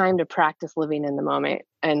good time to practice living in the moment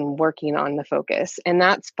and working on the focus. And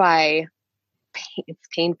that's it's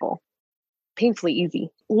painfully easy,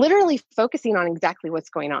 literally focusing on exactly what's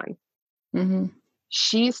going on.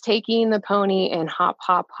 She's taking the pony and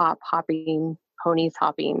hopping. Pony's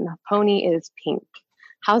hopping. The pony is pink.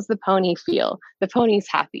 How's the pony feel? The pony's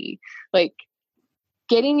happy. Like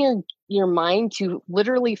getting your mind to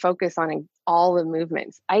literally focus on all the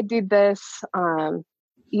movements. I did this,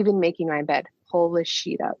 even making my bed, pull the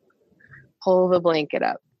sheet up, pull the blanket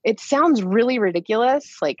up. It sounds really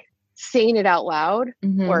ridiculous, like saying it out loud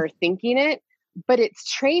or thinking it, but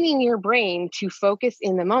it's training your brain to focus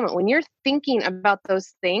in the moment. When you're thinking about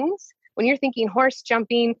those things, when you're thinking horse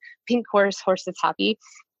jumping, pink horse is happy.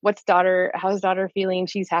 How's daughter feeling?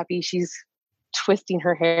 She's happy. She's twisting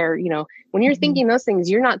her hair. When you're thinking those things,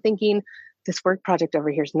 you're not thinking this work project over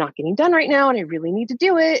here is not getting done right now. And I really need to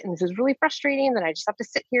do it. And this is really frustrating that I just have to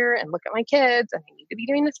sit here and look at my kids and I need to be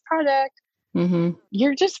doing this project.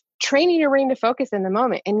 You're just training your brain to focus in the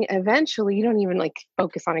moment. And eventually you don't even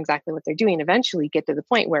focus on exactly what they're doing. Eventually get to the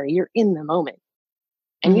point where you're in the moment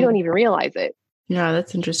and you don't even realize it. Yeah,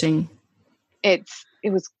 that's interesting. It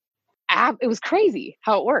was crazy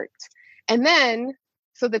how it worked. And then,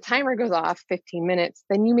 so the timer goes off 15 minutes,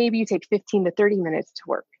 then you take 15 to 30 minutes to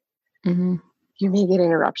work. You may get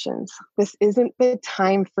interruptions. This isn't the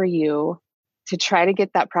time for you to try to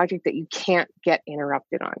get that project that you can't get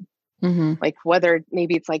interrupted on. Like whether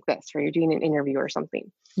maybe it's like this, where you're doing an interview or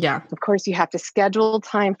something. Yeah. Of course, you have to schedule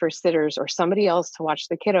time for sitters or somebody else to watch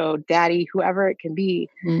the kiddo, daddy, whoever it can be,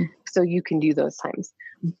 so you can do those times.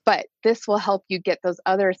 But this will help you get those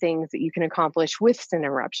other things that you can accomplish with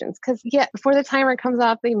interruptions. Because before the timer comes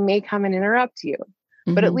off, they may come and interrupt you.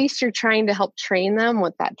 But at least you're trying to help train them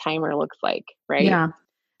what that timer looks like, right? Yeah.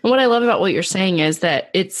 And what I love about what you're saying is that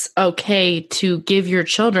it's okay to give your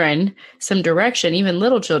children some direction, even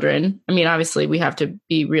little children. I mean, obviously we have to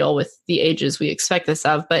be real with the ages we expect this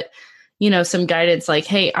of, but some guidance like,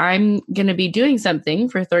 hey, I'm going to be doing something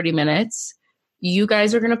for 30 minutes. You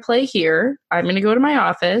guys are going to play here. I'm going to go to my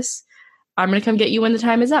office. I'm going to come get you when the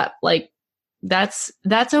time is up. Like that's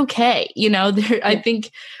okay. I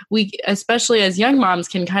think we, especially as young moms,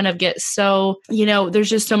 can kind of get so,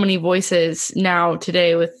 there's just so many voices now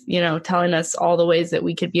today with, telling us all the ways that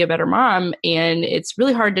we could be a better mom. And it's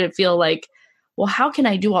really hard to feel like, well, how can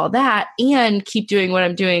I do all that and keep doing what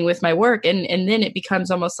I'm doing with my work? And then it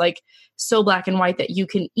becomes almost like so black and white that you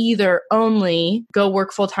can either only go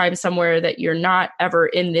work full time somewhere that you're not ever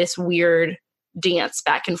in this weird dance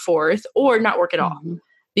back and forth, or not work at all.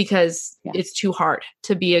 Because it's too hard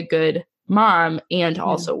to be a good mom and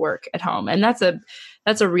also work at home. And that's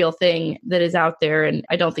a real thing that is out there. And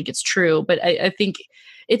I don't think it's true, but I think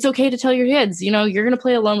it's okay to tell your kids, you're going to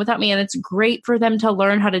play alone without me. And it's great for them to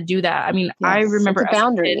learn how to do that. I mean, I remember it's a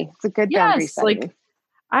boundary. It's a good boundary setting.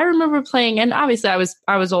 I remember playing, and obviously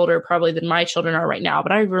I was older probably than my children are right now,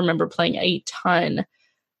 but I remember playing a ton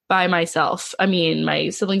by myself. I mean, my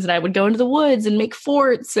siblings and I would go into the woods and make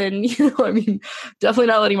forts and, definitely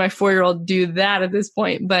not letting my 4-year-old do that at this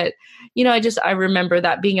point. But, I remember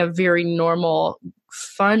that being a very normal,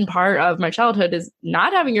 fun part of my childhood is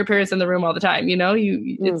not having your parents in the room all the time.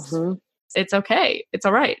 It's okay. It's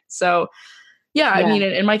all right. So I mean,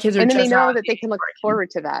 and my kids are, and then just they know that they can look forward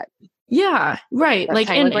to that. Yeah. Right. That's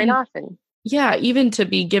and often. Yeah, even to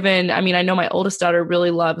be given, I mean, I know my oldest daughter really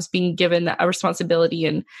loves being given a responsibility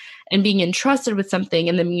and being entrusted with something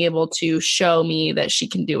and then being able to show me that she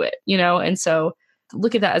can do it, And so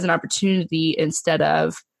look at that as an opportunity instead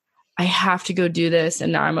of, I have to go do this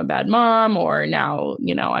and now I'm a bad mom, or now,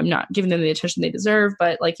 I'm not giving them the attention they deserve.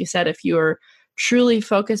 But like you said, if you're truly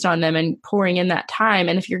focused on them and pouring in that time,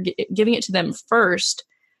 and if you're giving it to them first,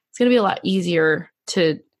 it's going to be a lot easier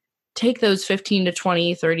to take those 15 to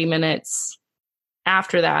 20, 30 minutes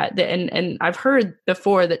after that. And I've heard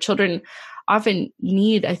before that children often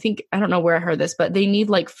need, I don't know where I heard this, but they need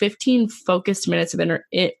like 15 focused minutes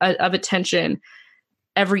of attention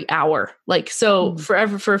every hour.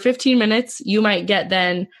 For 15 minutes, you might get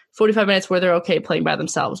then 45 minutes where they're okay playing by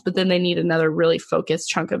themselves, but then they need another really focused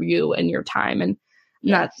chunk of you and your time. And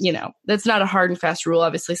that's not a hard and fast rule.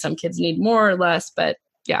 Obviously some kids need more or less, but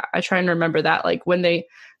I try and remember that, like when they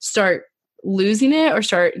start losing it or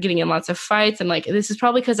start getting in lots of fights, and like, this is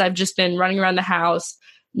probably because I've just been running around the house,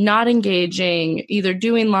 not engaging, either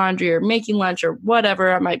doing laundry or making lunch or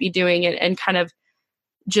whatever I might be doing, and kind of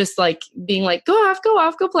just like being like, go off,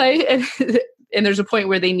 go play. And there's a point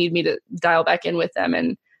where they need me to dial back in with them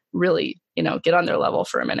and really, get on their level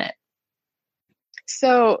for a minute.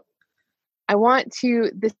 So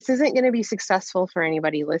this isn't going to be successful for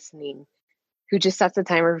anybody listening who just sets a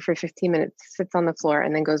timer for 15 minutes, sits on the floor,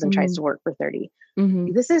 and then goes and tries to work for 30.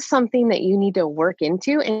 This is something that you need to work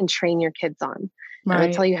into and train your kids on. Right. I'm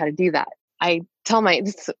going to tell you how to do that.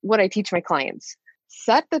 This is what I teach my clients.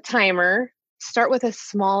 Set the timer start with a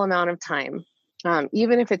small amount of time.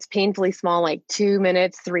 Even if it's painfully small, like 2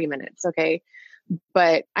 minutes, 3 minutes. Okay.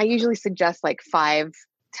 But I usually suggest like 5-10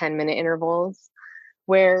 minute intervals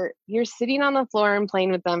where you're sitting on the floor and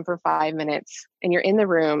playing with them for 5 minutes, and you're in the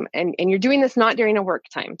room, and you're doing this not during a work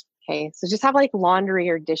time. Okay. So just have like laundry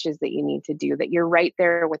or dishes that you need to do, that you're right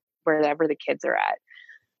there with wherever the kids are at.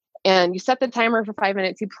 And you set the timer for 5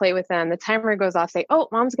 minutes, you play with them. The timer goes off, say, oh,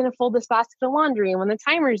 mom's going to fold this basket of laundry. And when the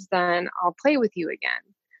timer's done, I'll play with you again.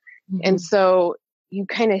 Mm-hmm. And so you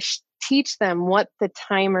kind of teach them what the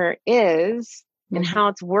timer is and how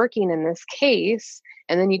it's working in this case.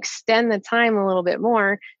 And then you extend the time a little bit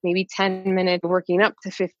more, maybe 10 minutes, working up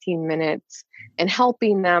to 15 minutes, and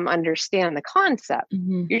helping them understand the concept.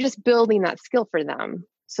 Mm-hmm. You're just building that skill for them.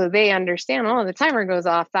 So they understand, oh, the timer goes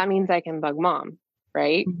off. That means I can bug mom,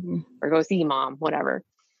 right? Mm-hmm. Or go see mom, whatever.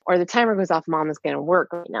 Or the timer goes off, mom is going to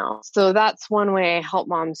work right now. So that's one way I help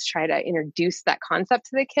moms try to introduce that concept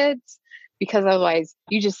to the kids, because otherwise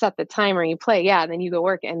you just set the timer, you play, and then you go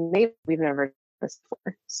work, and we've never done this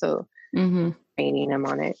before. So training them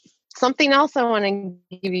on it. Something else I want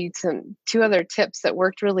to give you two other tips that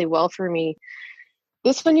worked really well for me.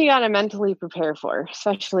 This one you got to mentally prepare for,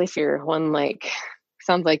 especially if you're one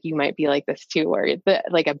sounds like you might be like this too, where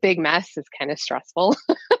like a big mess is kind of stressful.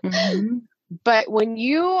 Mm-hmm. But when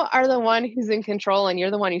you are the one who's in control and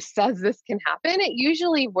you're the one who says this can happen, it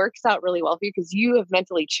usually works out really well for you, because you have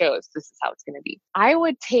mentally chose this is how it's going to be. I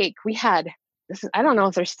don't know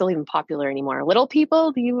if they're still even popular anymore. Little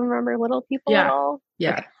People. Do you remember Little People at all?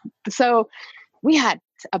 Yeah. Okay. So we had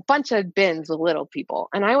a bunch of bins with Little People,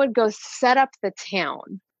 and I would go set up the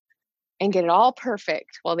town and get it all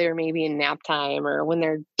perfect while they were maybe in nap time or when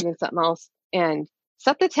they're doing something else, and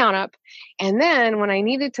set the town up. And then when I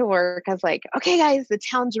needed to work, I was like, okay, guys, the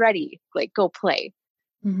town's ready. Like, go play.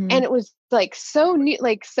 Mm-hmm. And it was so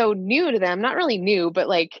new to them. Not really new, but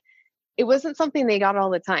it wasn't something they got all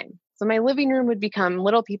the time. So my living room would become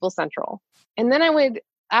Little People Central. And then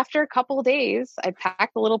after a couple of days, I'd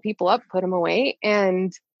pack the Little People up, put them away,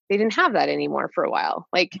 and they didn't have that anymore for a while.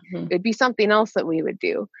 It'd be something else that we would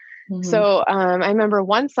do. Mm-hmm. So I remember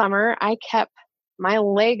one summer I kept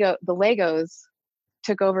the Legos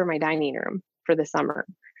took over my dining room for the summer,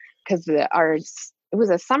 because it was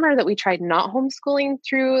a summer that we tried not homeschooling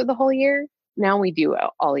through the whole year. Now we do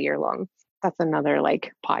all year long. That's another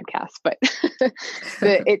podcast, but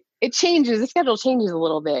it changes. The schedule changes a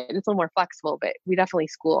little bit. It's a little more flexible, but we definitely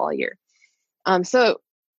school all year. So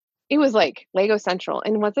it was Lego Central.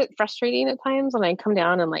 And was it frustrating at times when I come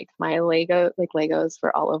down and my Legos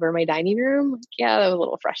were all over my dining room? Yeah, that was a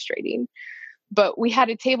little frustrating. But we had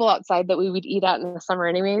a table outside that we would eat at in the summer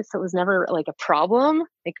anyway, so it was never a problem.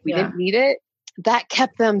 We didn't need it. That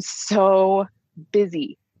kept them so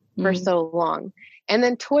busy for so long. And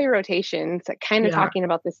then toy rotations, kind of talking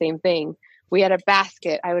about the same thing. We had a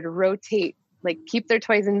basket. I would rotate, keep their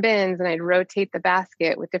toys in bins, and I'd rotate the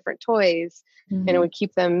basket with different toys, and it would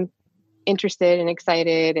keep them interested and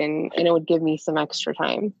excited, and it would give me some extra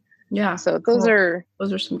time. Yeah. So those are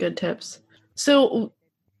some good tips. So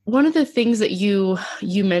one of the things that you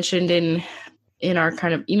mentioned in our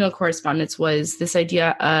kind of email correspondence was this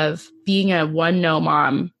idea of being a one-no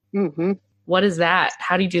mom. Mm-hmm. What is that?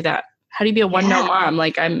 How do you do that? How do you be a one-no mom?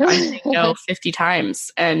 I'm saying no 50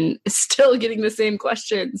 times and still getting the same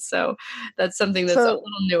questions. So that's something that's a little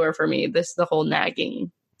newer for me, the whole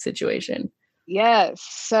nagging situation. Yes.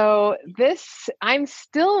 So this I'm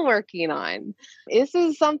still working on. This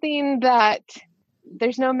is something that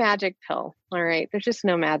there's no magic pill. All right. There's just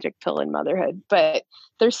no magic pill in motherhood, but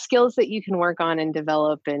there's skills that you can work on and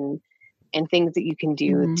develop and things that you can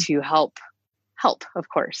do to help, of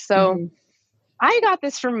course. So I got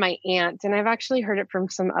this from my aunt, and I've actually heard it from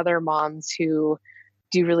some other moms who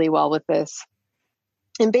do really well with this.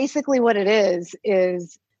 And basically what it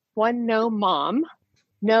is one no mom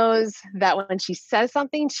knows that when she says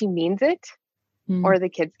something, she means it, or the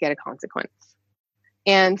kids get a consequence.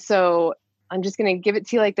 And so I'm just going to give it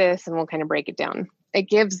to you like this, and we'll kind of break it down. It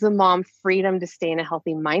gives the mom freedom to stay in a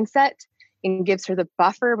healthy mindset and gives her the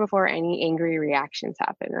buffer before any angry reactions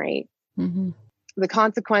happen, right? Mm-hmm. The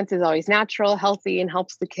consequence is always natural, healthy, and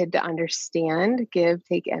helps the kid to understand give,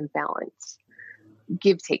 take, and balance.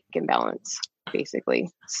 Give, take, and balance, basically.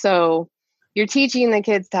 So you're teaching the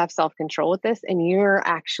kids to have self-control with this, and you're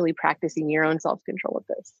actually practicing your own self-control with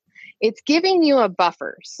this. It's giving you a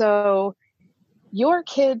buffer. So your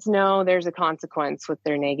kids know there's a consequence with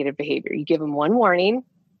their negative behavior. You give them one warning.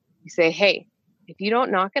 You say, hey, if you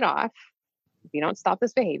don't knock it off, if you don't stop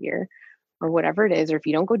this behavior or whatever it is, or if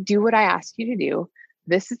you don't go do what I asked you to do,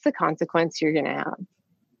 this is the consequence you're going to have.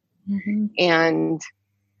 Mm-hmm. And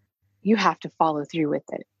you have to follow through with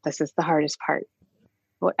it. This is the hardest part.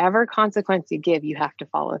 Whatever consequence you give, you have to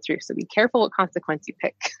follow through. So be careful what consequence you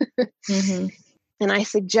pick. Mm-hmm. And I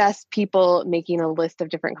suggest people making a list of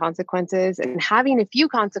different consequences and having a few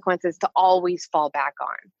consequences to always fall back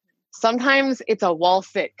on. Sometimes it's a wall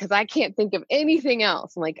sit because I can't think of anything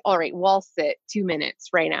else. I'm like, all right, wall sit 2 minutes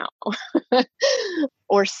right now.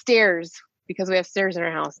 Or stairs, because we have stairs in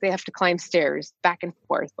our house. They have to climb stairs back and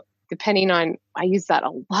forth, depending on, I used that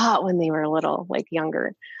a lot when they were little, like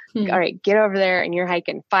younger. All right, get over there and you're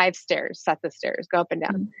hiking 5 stairs, set the stairs, go up and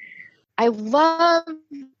down. I love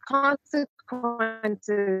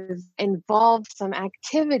consequences involve some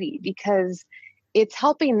activity because it's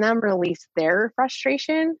helping them release their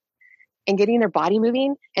frustration and getting their body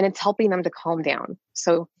moving, and it's helping them to calm down.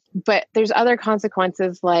 So, but there's other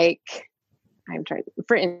consequences like,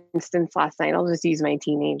 for instance, last night, I'll just use my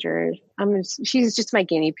teenager. She's just my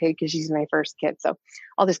guinea pig because she's my first kid. So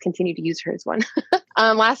I'll just continue to use her as one.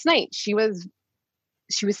 Last night, she was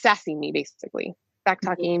sassing me, basically, back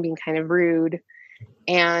talking, being kind of rude.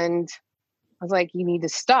 And I was like, you need to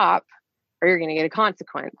stop or you're going to get a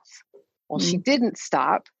consequence. Well, she didn't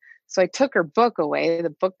stop. So I took her book away, the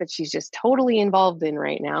book that she's just totally involved in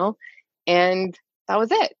right now. And that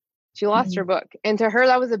was it. She lost her book. And to her,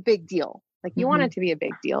 that was a big deal. Like, you want it to be a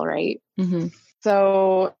big deal, right?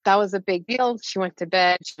 So that was a big deal. She went to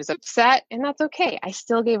bed. She was upset, and that's okay. I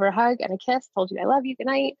still gave her a hug and a kiss, told you I love you, good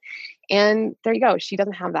night. And there you go. She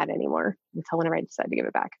doesn't have that anymore until whenever I decide to give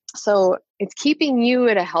it back. So it's keeping you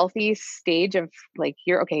at a healthy stage of like,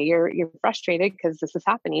 you're frustrated because this is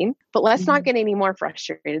happening, but let's not get any more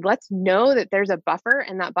frustrated. Let's know that there's a buffer,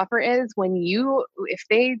 and that buffer is if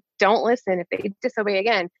they don't listen, if they disobey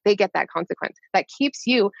again, they get that consequence. That keeps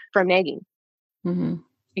you from nagging.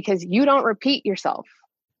 Because you don't repeat yourself.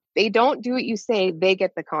 They don't do what you say, they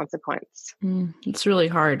get the consequence. It's really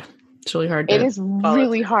hard. It's really hard. It is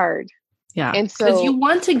really hard. Yeah. And so, because you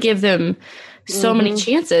want to give them so many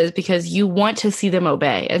chances because you want to see them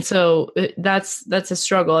obey. And so that's a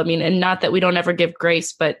struggle. I mean, and not that we don't ever give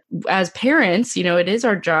grace, but as parents, it is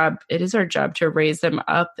our job. It is our job to raise them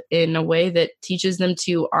up in a way that teaches them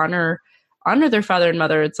to honor their father and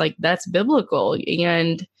mother. It's like, that's biblical.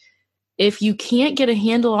 And if you can't get a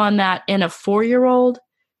handle on that in a 4-year-old,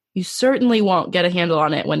 you certainly won't get a handle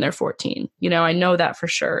on it when they're 14. I know that for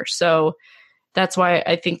sure. So that's why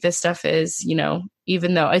I think this stuff is,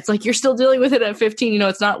 even though it's like you're still dealing with it at 15,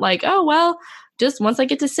 it's not like, oh, well, just once I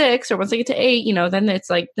get to 6 or once I get to 8, then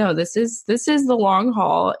it's like, no, this is the long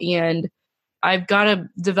haul. And I've got to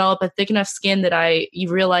develop a thick enough skin that you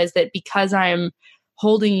realize that because I'm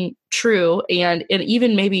holding true and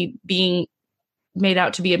even maybe being made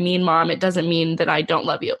out to be a mean mom, it doesn't mean that I don't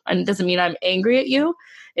love you. And it doesn't mean I'm angry at you.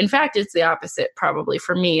 In fact, it's the opposite probably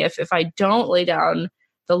for me. If I don't lay down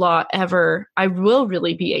the law ever, I will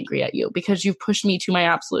really be angry at you because you've pushed me to my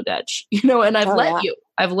absolute edge, and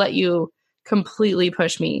I've let you completely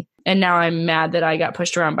push me. And now I'm mad that I got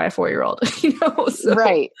pushed around by a 4-year-old, so.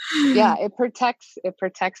 Right. Yeah. It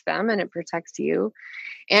protects them and it protects you.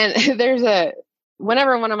 And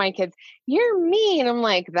whenever one of my kids, you're mean, I'm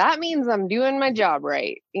like, that means I'm doing my job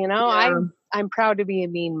right. I'm proud to be a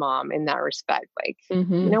mean mom in that respect. Like,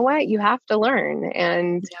 you know what? You have to learn,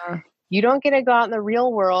 and you don't get to go out in the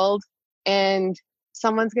real world and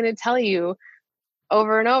someone's going to tell you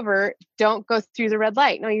over and over, don't go through the red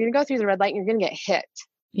light. No, you're going to go through the red light and you're going to get hit.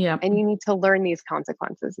 Yeah. And you need to learn these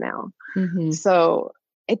consequences now. So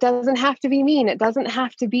it doesn't have to be mean. It doesn't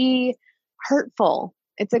have to be hurtful.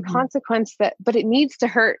 It's a consequence but it needs to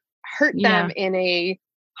hurt them in a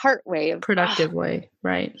heart way, productive way.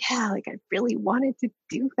 Right. Yeah. Like, I really wanted to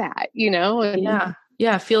do that, And,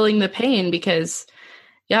 yeah. Feeling the pain because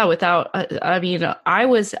without, I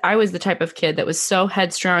was the type of kid that was so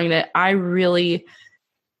headstrong that I really,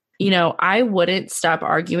 I wouldn't stop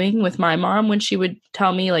arguing with my mom when she would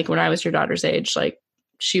tell me, like, when I was your daughter's age, like,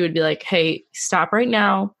 she would be like, hey, stop right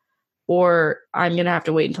now, or I'm going to have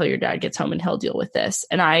to wait until your dad gets home and he'll deal with this.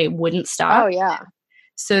 And I wouldn't stop. Oh, yeah.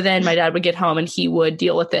 So then my dad would get home and he would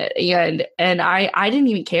deal with it. And I didn't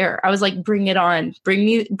even care. I was like, bring it on. Bring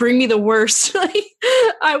me the worst. Like,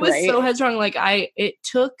 I was so headstrong. Like, it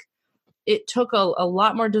took a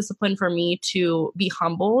lot more discipline for me to be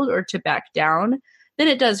humbled or to back down than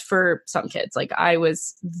it does for some kids. Like, I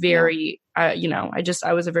was very, I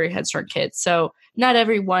was a very headstrong kid. So not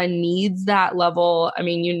everyone needs that level. I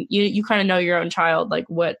mean, you kind of know your own child, like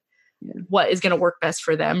what is going to work best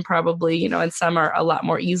for them probably, and some are a lot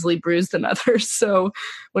more easily bruised than others. So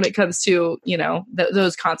when it comes to,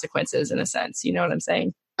 those consequences in a sense, you know what I'm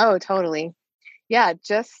saying? Oh, totally. Yeah.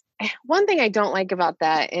 Just one thing I don't like about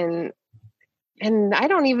that, and and I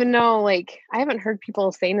don't even know, like, I haven't heard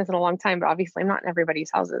people saying this in a long time, but obviously I'm not in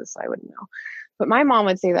everybody's houses, so I wouldn't know. But my mom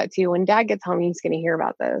would say that too. When dad gets home, he's going to hear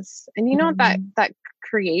about this. And you know what that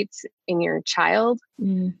creates in your child?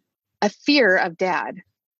 A fear of dad.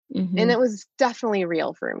 And it was definitely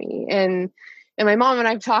real for me. And my mom and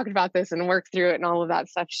I've talked about this and worked through it and all of that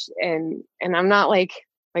stuff. And I'm not like,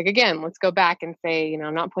 again, let's go back and say, you know,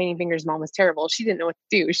 I'm not pointing fingers. Mom was terrible. She didn't know what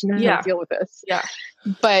to do. She didn't know how to deal with this. Yeah.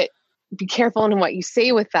 But be careful in what you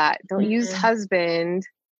say with that. Don't use husband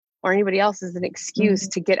or anybody else as an excuse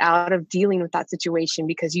to get out of dealing with that situation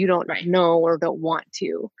because you don't know or don't want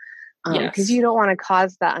to. Because you don't want to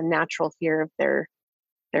cause that unnatural fear of their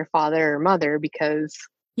father or mother because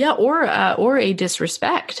or a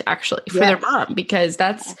disrespect actually for their mom, because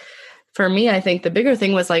that's for me, I think the bigger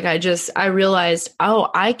thing was like I realized,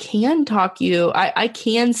 I can talk you, I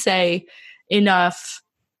can say enough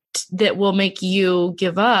that will make you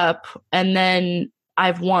give up, and then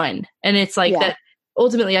I've won. And it's like that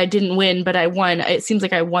ultimately I didn't win, but I won. It seems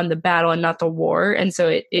like I won the battle and not the war. And so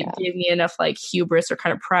it gave me enough like hubris or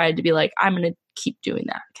kind of pride to be like, I'm going to keep doing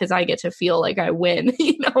that because I get to feel like I win,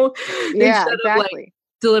 you know, instead of like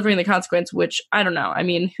delivering the consequence, which I don't know. I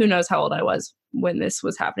mean, who knows how old I was when this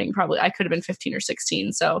was happening? Probably I could have been 15 or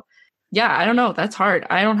 16. So yeah, I don't know. That's hard.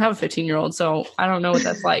 I don't have a 15-year-old, so I don't know what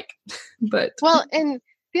that's like, but well, and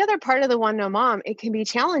the other part of the One No Mom, it can be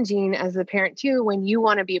challenging as a parent too, when you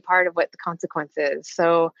want to be a part of what the consequence is.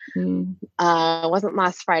 So it wasn't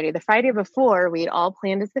last Friday. The Friday before, we'd all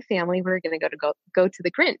planned as a family, we were going to go to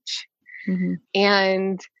the Grinch.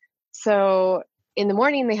 And so in the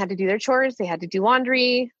morning, they had to do their chores. They had to do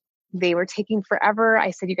laundry. They were taking forever.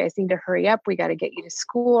 I said, you guys need to hurry up. We got to get you to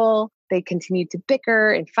school. They continued to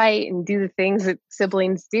bicker and fight and do the things that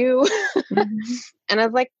siblings do. And I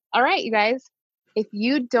was like, all right, you guys, if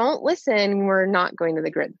you don't listen, we're not going to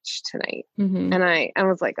the Grinch tonight. And I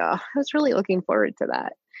was like, oh, I was really looking forward to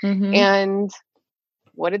that. And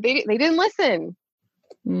what did they do? They didn't listen.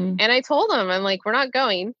 And I told them, I'm like, we're not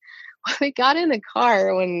going. They got in the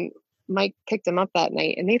car when Mike picked them up that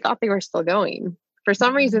night and they thought they were still going. For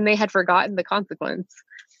some reason, they had forgotten the consequence.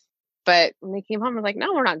 But when they came home, I was like,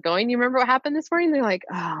 no, we're not going. You remember what happened this morning? They're like,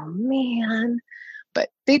 oh, man. But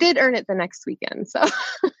they did earn it the next weekend. So,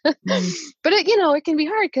 but it, you know, it can be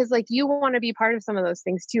hard because like you want to be part of some of those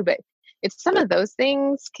things too. But it's some of those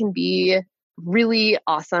things can be really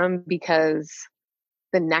awesome because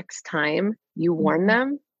the next time you warn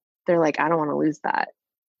them, they're like, I don't want to lose that.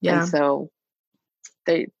 Yeah. And so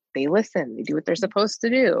they listen, they do what they're supposed to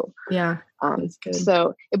do. Yeah. That's good.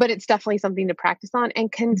 So, but it's definitely something to practice on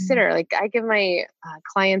and consider. Like I give my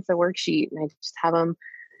clients a worksheet and I just have them,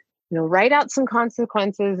 you know, write out some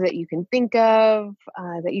consequences that you can think of,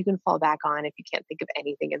 that you can fall back on if you can't think of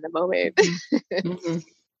anything in the moment.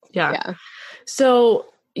 Yeah. So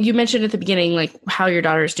you mentioned at the beginning, like how your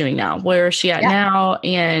daughter's doing now. Where is she at now?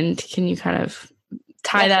 And can you kind of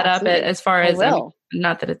tie that absolutely. Up as far as,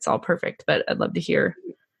 not that it's all perfect, but I'd love to hear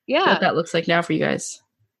what that looks like now for you guys.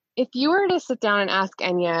 If you were to sit down and ask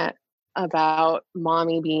Enya about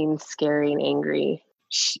mommy being scary and angry,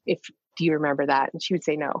 do you remember that? And she would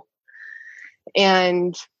say no.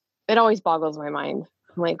 And it always boggles my mind.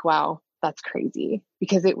 I'm like, wow, that's crazy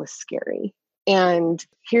because it was scary. And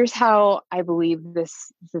here's how I believe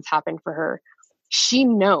this has happened for her. She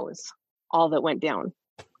knows all that went down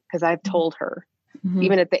because I've told her,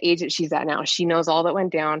 even at the age that she's at now, she knows all that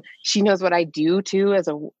went down. She knows what I do too as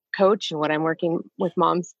a coach and what I'm working with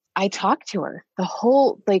moms. I talk to her the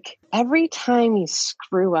whole, like every time you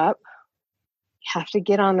screw up, you have to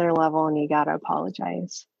get on their level and you got to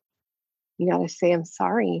apologize. You got to say, I'm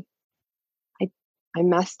sorry. I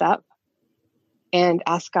messed up, and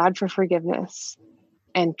ask God for forgiveness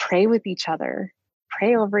and pray with each other.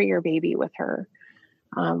 Pray over your baby with her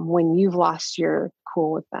when you've lost your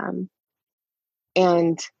cool with them.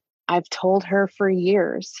 And I've told her for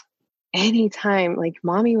years, anytime like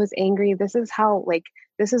mommy was angry, this is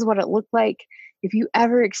what it looked like. If you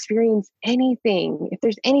ever experience anything, if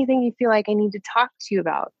there's anything you feel like I need to talk to you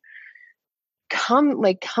about,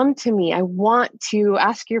 come to me. I want to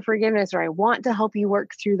ask your forgiveness, or I want to help you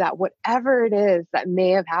work through that, whatever it is that may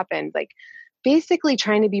have happened. Like basically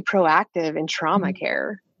trying to be proactive in trauma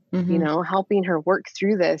care, you know, helping her work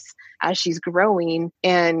through this as she's growing.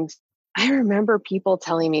 And I remember people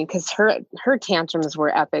telling me, because her tantrums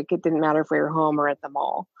were epic. It didn't matter if we were home or at the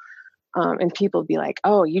mall. And people would be like,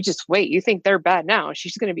 oh, you just wait. You think they're bad now.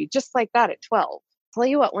 She's going to be just like that at 12. Tell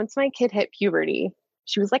you what, once my kid hit puberty,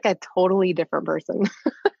 she was like a totally different person.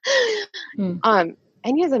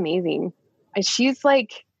 Enya's amazing. And she's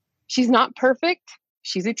not perfect,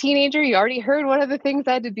 she's a teenager. You already heard one of the things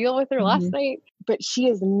I had to deal with her last night, but she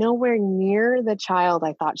is nowhere near the child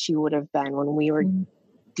I thought she would have been when we were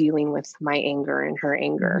dealing with my anger and her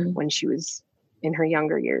anger when she was in her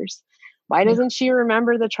younger years. Why doesn't she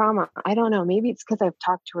remember the trauma? I don't know. Maybe it's because I've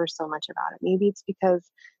talked to her so much about it. Maybe it's because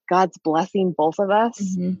God's blessing both of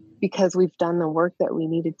us because we've done the work that we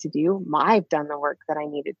needed to do. I've done the work that I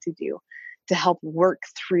needed to do to help work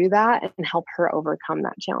through that and help her overcome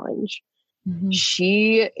that challenge.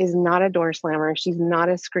 She is not a door slammer. She's not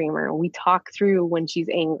a screamer. We talk through when she's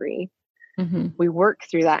angry. We work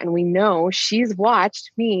through that, and we know she's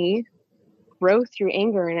watched me grow through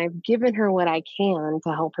anger, and I've given her what I can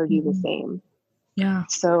to help her do the same. Yeah.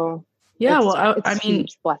 So I mean,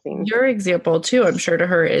 blessing. Your example too, I'm sure to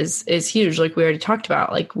her is huge. Like we already talked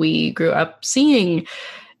about, like we grew up seeing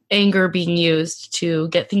anger being used to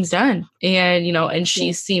get things done. And, and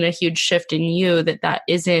she's seen a huge shift in you that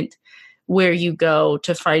isn't where you go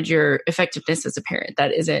to find your effectiveness as a parent.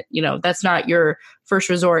 That isn't, that's not your first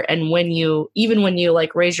resort. And even when you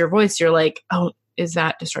like raise your voice, you're like, oh, is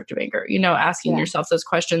that destructive anger? Asking yourself those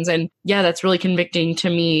questions. And yeah, that's really convicting to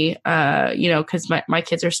me, because my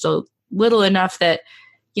kids are still little enough that,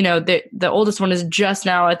 the oldest one is just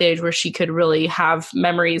now at the age where she could really have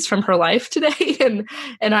memories from her life today.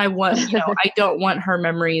 And I want, I don't want her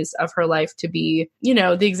memories of her life to be,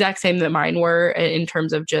 the exact same that mine were in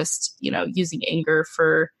terms of just, using anger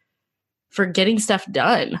for getting stuff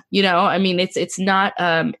done. I mean, it's not,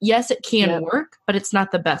 yes, it can work, but it's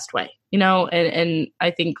not the best way, and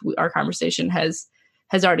I think our conversation has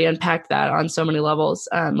already unpacked that on so many levels.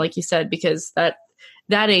 Like you said, because that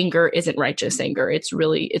anger isn't righteous anger. It's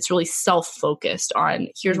really self-focused on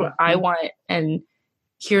here's what I want. And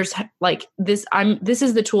here's like this, this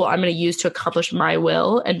is the tool I'm going to use to accomplish my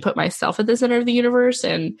will and put myself at the center of the universe.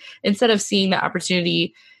 And instead of seeing the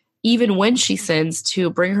opportunity, even when she sins, to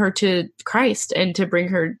bring her to Christ and to bring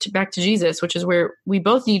her back to Jesus, which is where we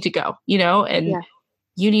both need to go, and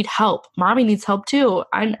you need help. Mommy needs help too.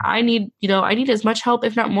 I need as much help,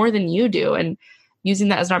 if not more than you do. And using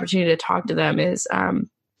that as an opportunity to talk to them is,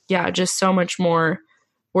 just so much more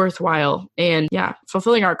worthwhile and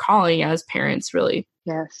fulfilling our calling as parents, really.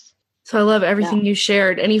 Yes. So I love everything you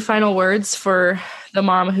shared. Any final words for the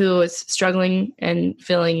mom who is struggling and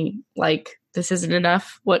feeling like this isn't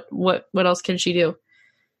enough? What else can she do?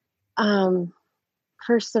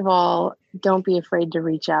 First of all, don't be afraid to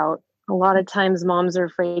reach out. A lot of times moms are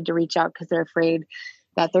afraid to reach out because they're afraid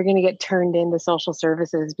that they're going to get turned into social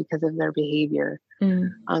services because of their behavior.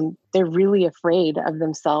 They're really afraid of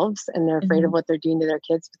themselves, and they're afraid of what they're doing to their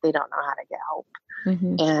kids, but they don't know how to get help.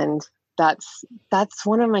 And that's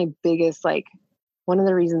one of my biggest, one of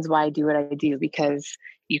the reasons why I do what I do, because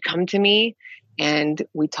you come to me and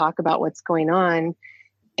we talk about what's going on,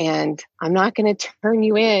 and I'm not going to turn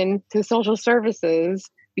you in to social services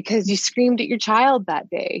because you screamed at your child that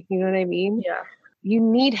day. You know what I mean? Yeah. You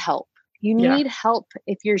need help. You need help.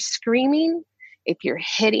 If you're screaming, if you're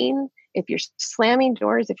hitting, if you're slamming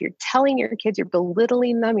doors, if you're telling your kids, you're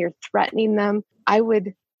belittling them, you're threatening them, I'd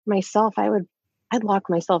lock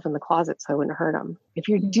myself in the closet so I wouldn't hurt them. If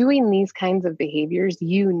you're doing these kinds of behaviors,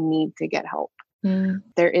 you need to get help.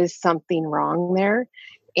 There is something wrong there,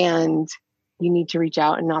 and you need to reach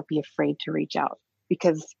out and not be afraid to reach out,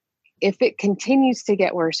 because if it continues to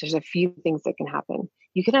get worse, there's a few things that can happen.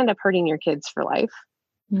 You can end up hurting your kids for life.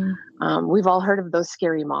 We've all heard of those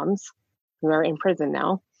scary moms who are in prison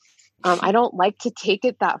now. I don't like to take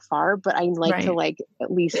it that far, but I like to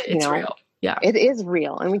at least, it's real. Yeah, it is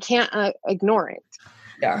real, and we can't ignore it.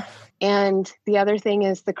 Yeah. And the other thing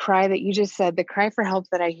is the cry that you just said, the cry for help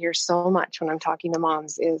that I hear so much when I'm talking to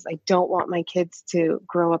moms is, I don't want my kids to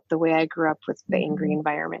grow up the way I grew up with the angry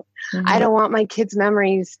environment. I don't want my kids'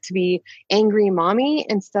 memories to be angry mommy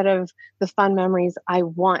instead of the fun memories I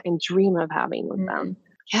want and dream of having with them.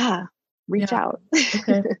 Yeah. Reach out.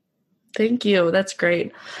 Okay. Thank you. That's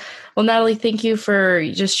great. Well, Natalie, thank you for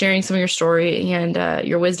just sharing some of your story and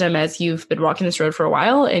your wisdom as you've been walking this road for a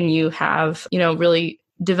while, and you have, really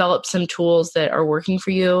developed some tools that are working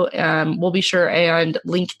for you. We'll be sure and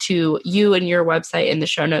link to you and your website in the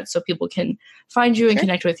show notes so people can find you and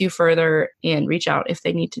connect with you further and reach out if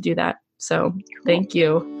they need to do that. So Thank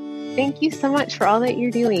you. Thank you so much for all that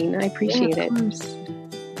you're doing. I appreciate it.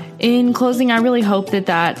 In closing, I really hope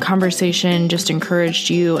that conversation just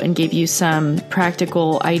encouraged you and gave you some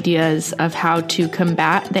practical ideas of how to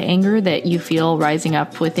combat the anger that you feel rising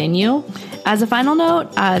up within you. As a final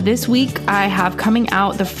note, this week I have coming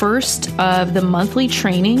out the first of the monthly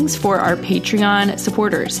trainings for our Patreon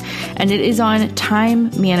supporters, and it is on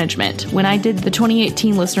time management. When I did the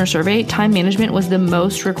 2018 listener survey, time management was the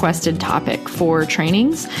most requested topic for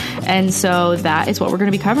trainings, and so that is what we're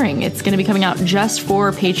going to be covering. It's going to be coming out just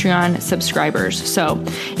for Patreon subscribers. So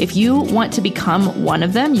if you want to become one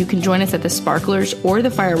of them, you can join us at the Sparklers or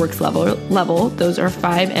the Fireworks level. Those are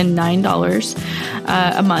 $5 and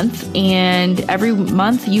 $9 a month, and every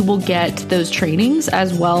month you will get those trainings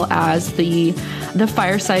as well as the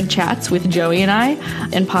fireside chats with Joey and I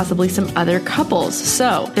and possibly some other couples.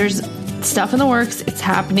 So there's stuff in the works. It's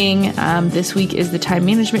happening. This week is the time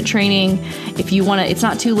management training. If you want to, it's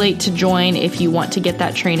not too late to join if you want to get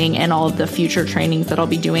that training and all of the future trainings that I'll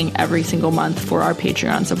be doing every single month for our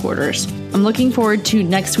Patreon supporters. I'm looking forward to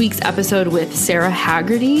next week's episode with Sarah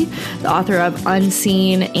Haggerty, the author of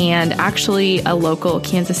Unseen and actually a local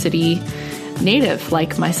Kansas City native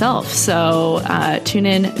like myself. So tune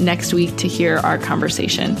in next week to hear our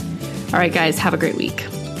conversation. All right, guys, have a great week.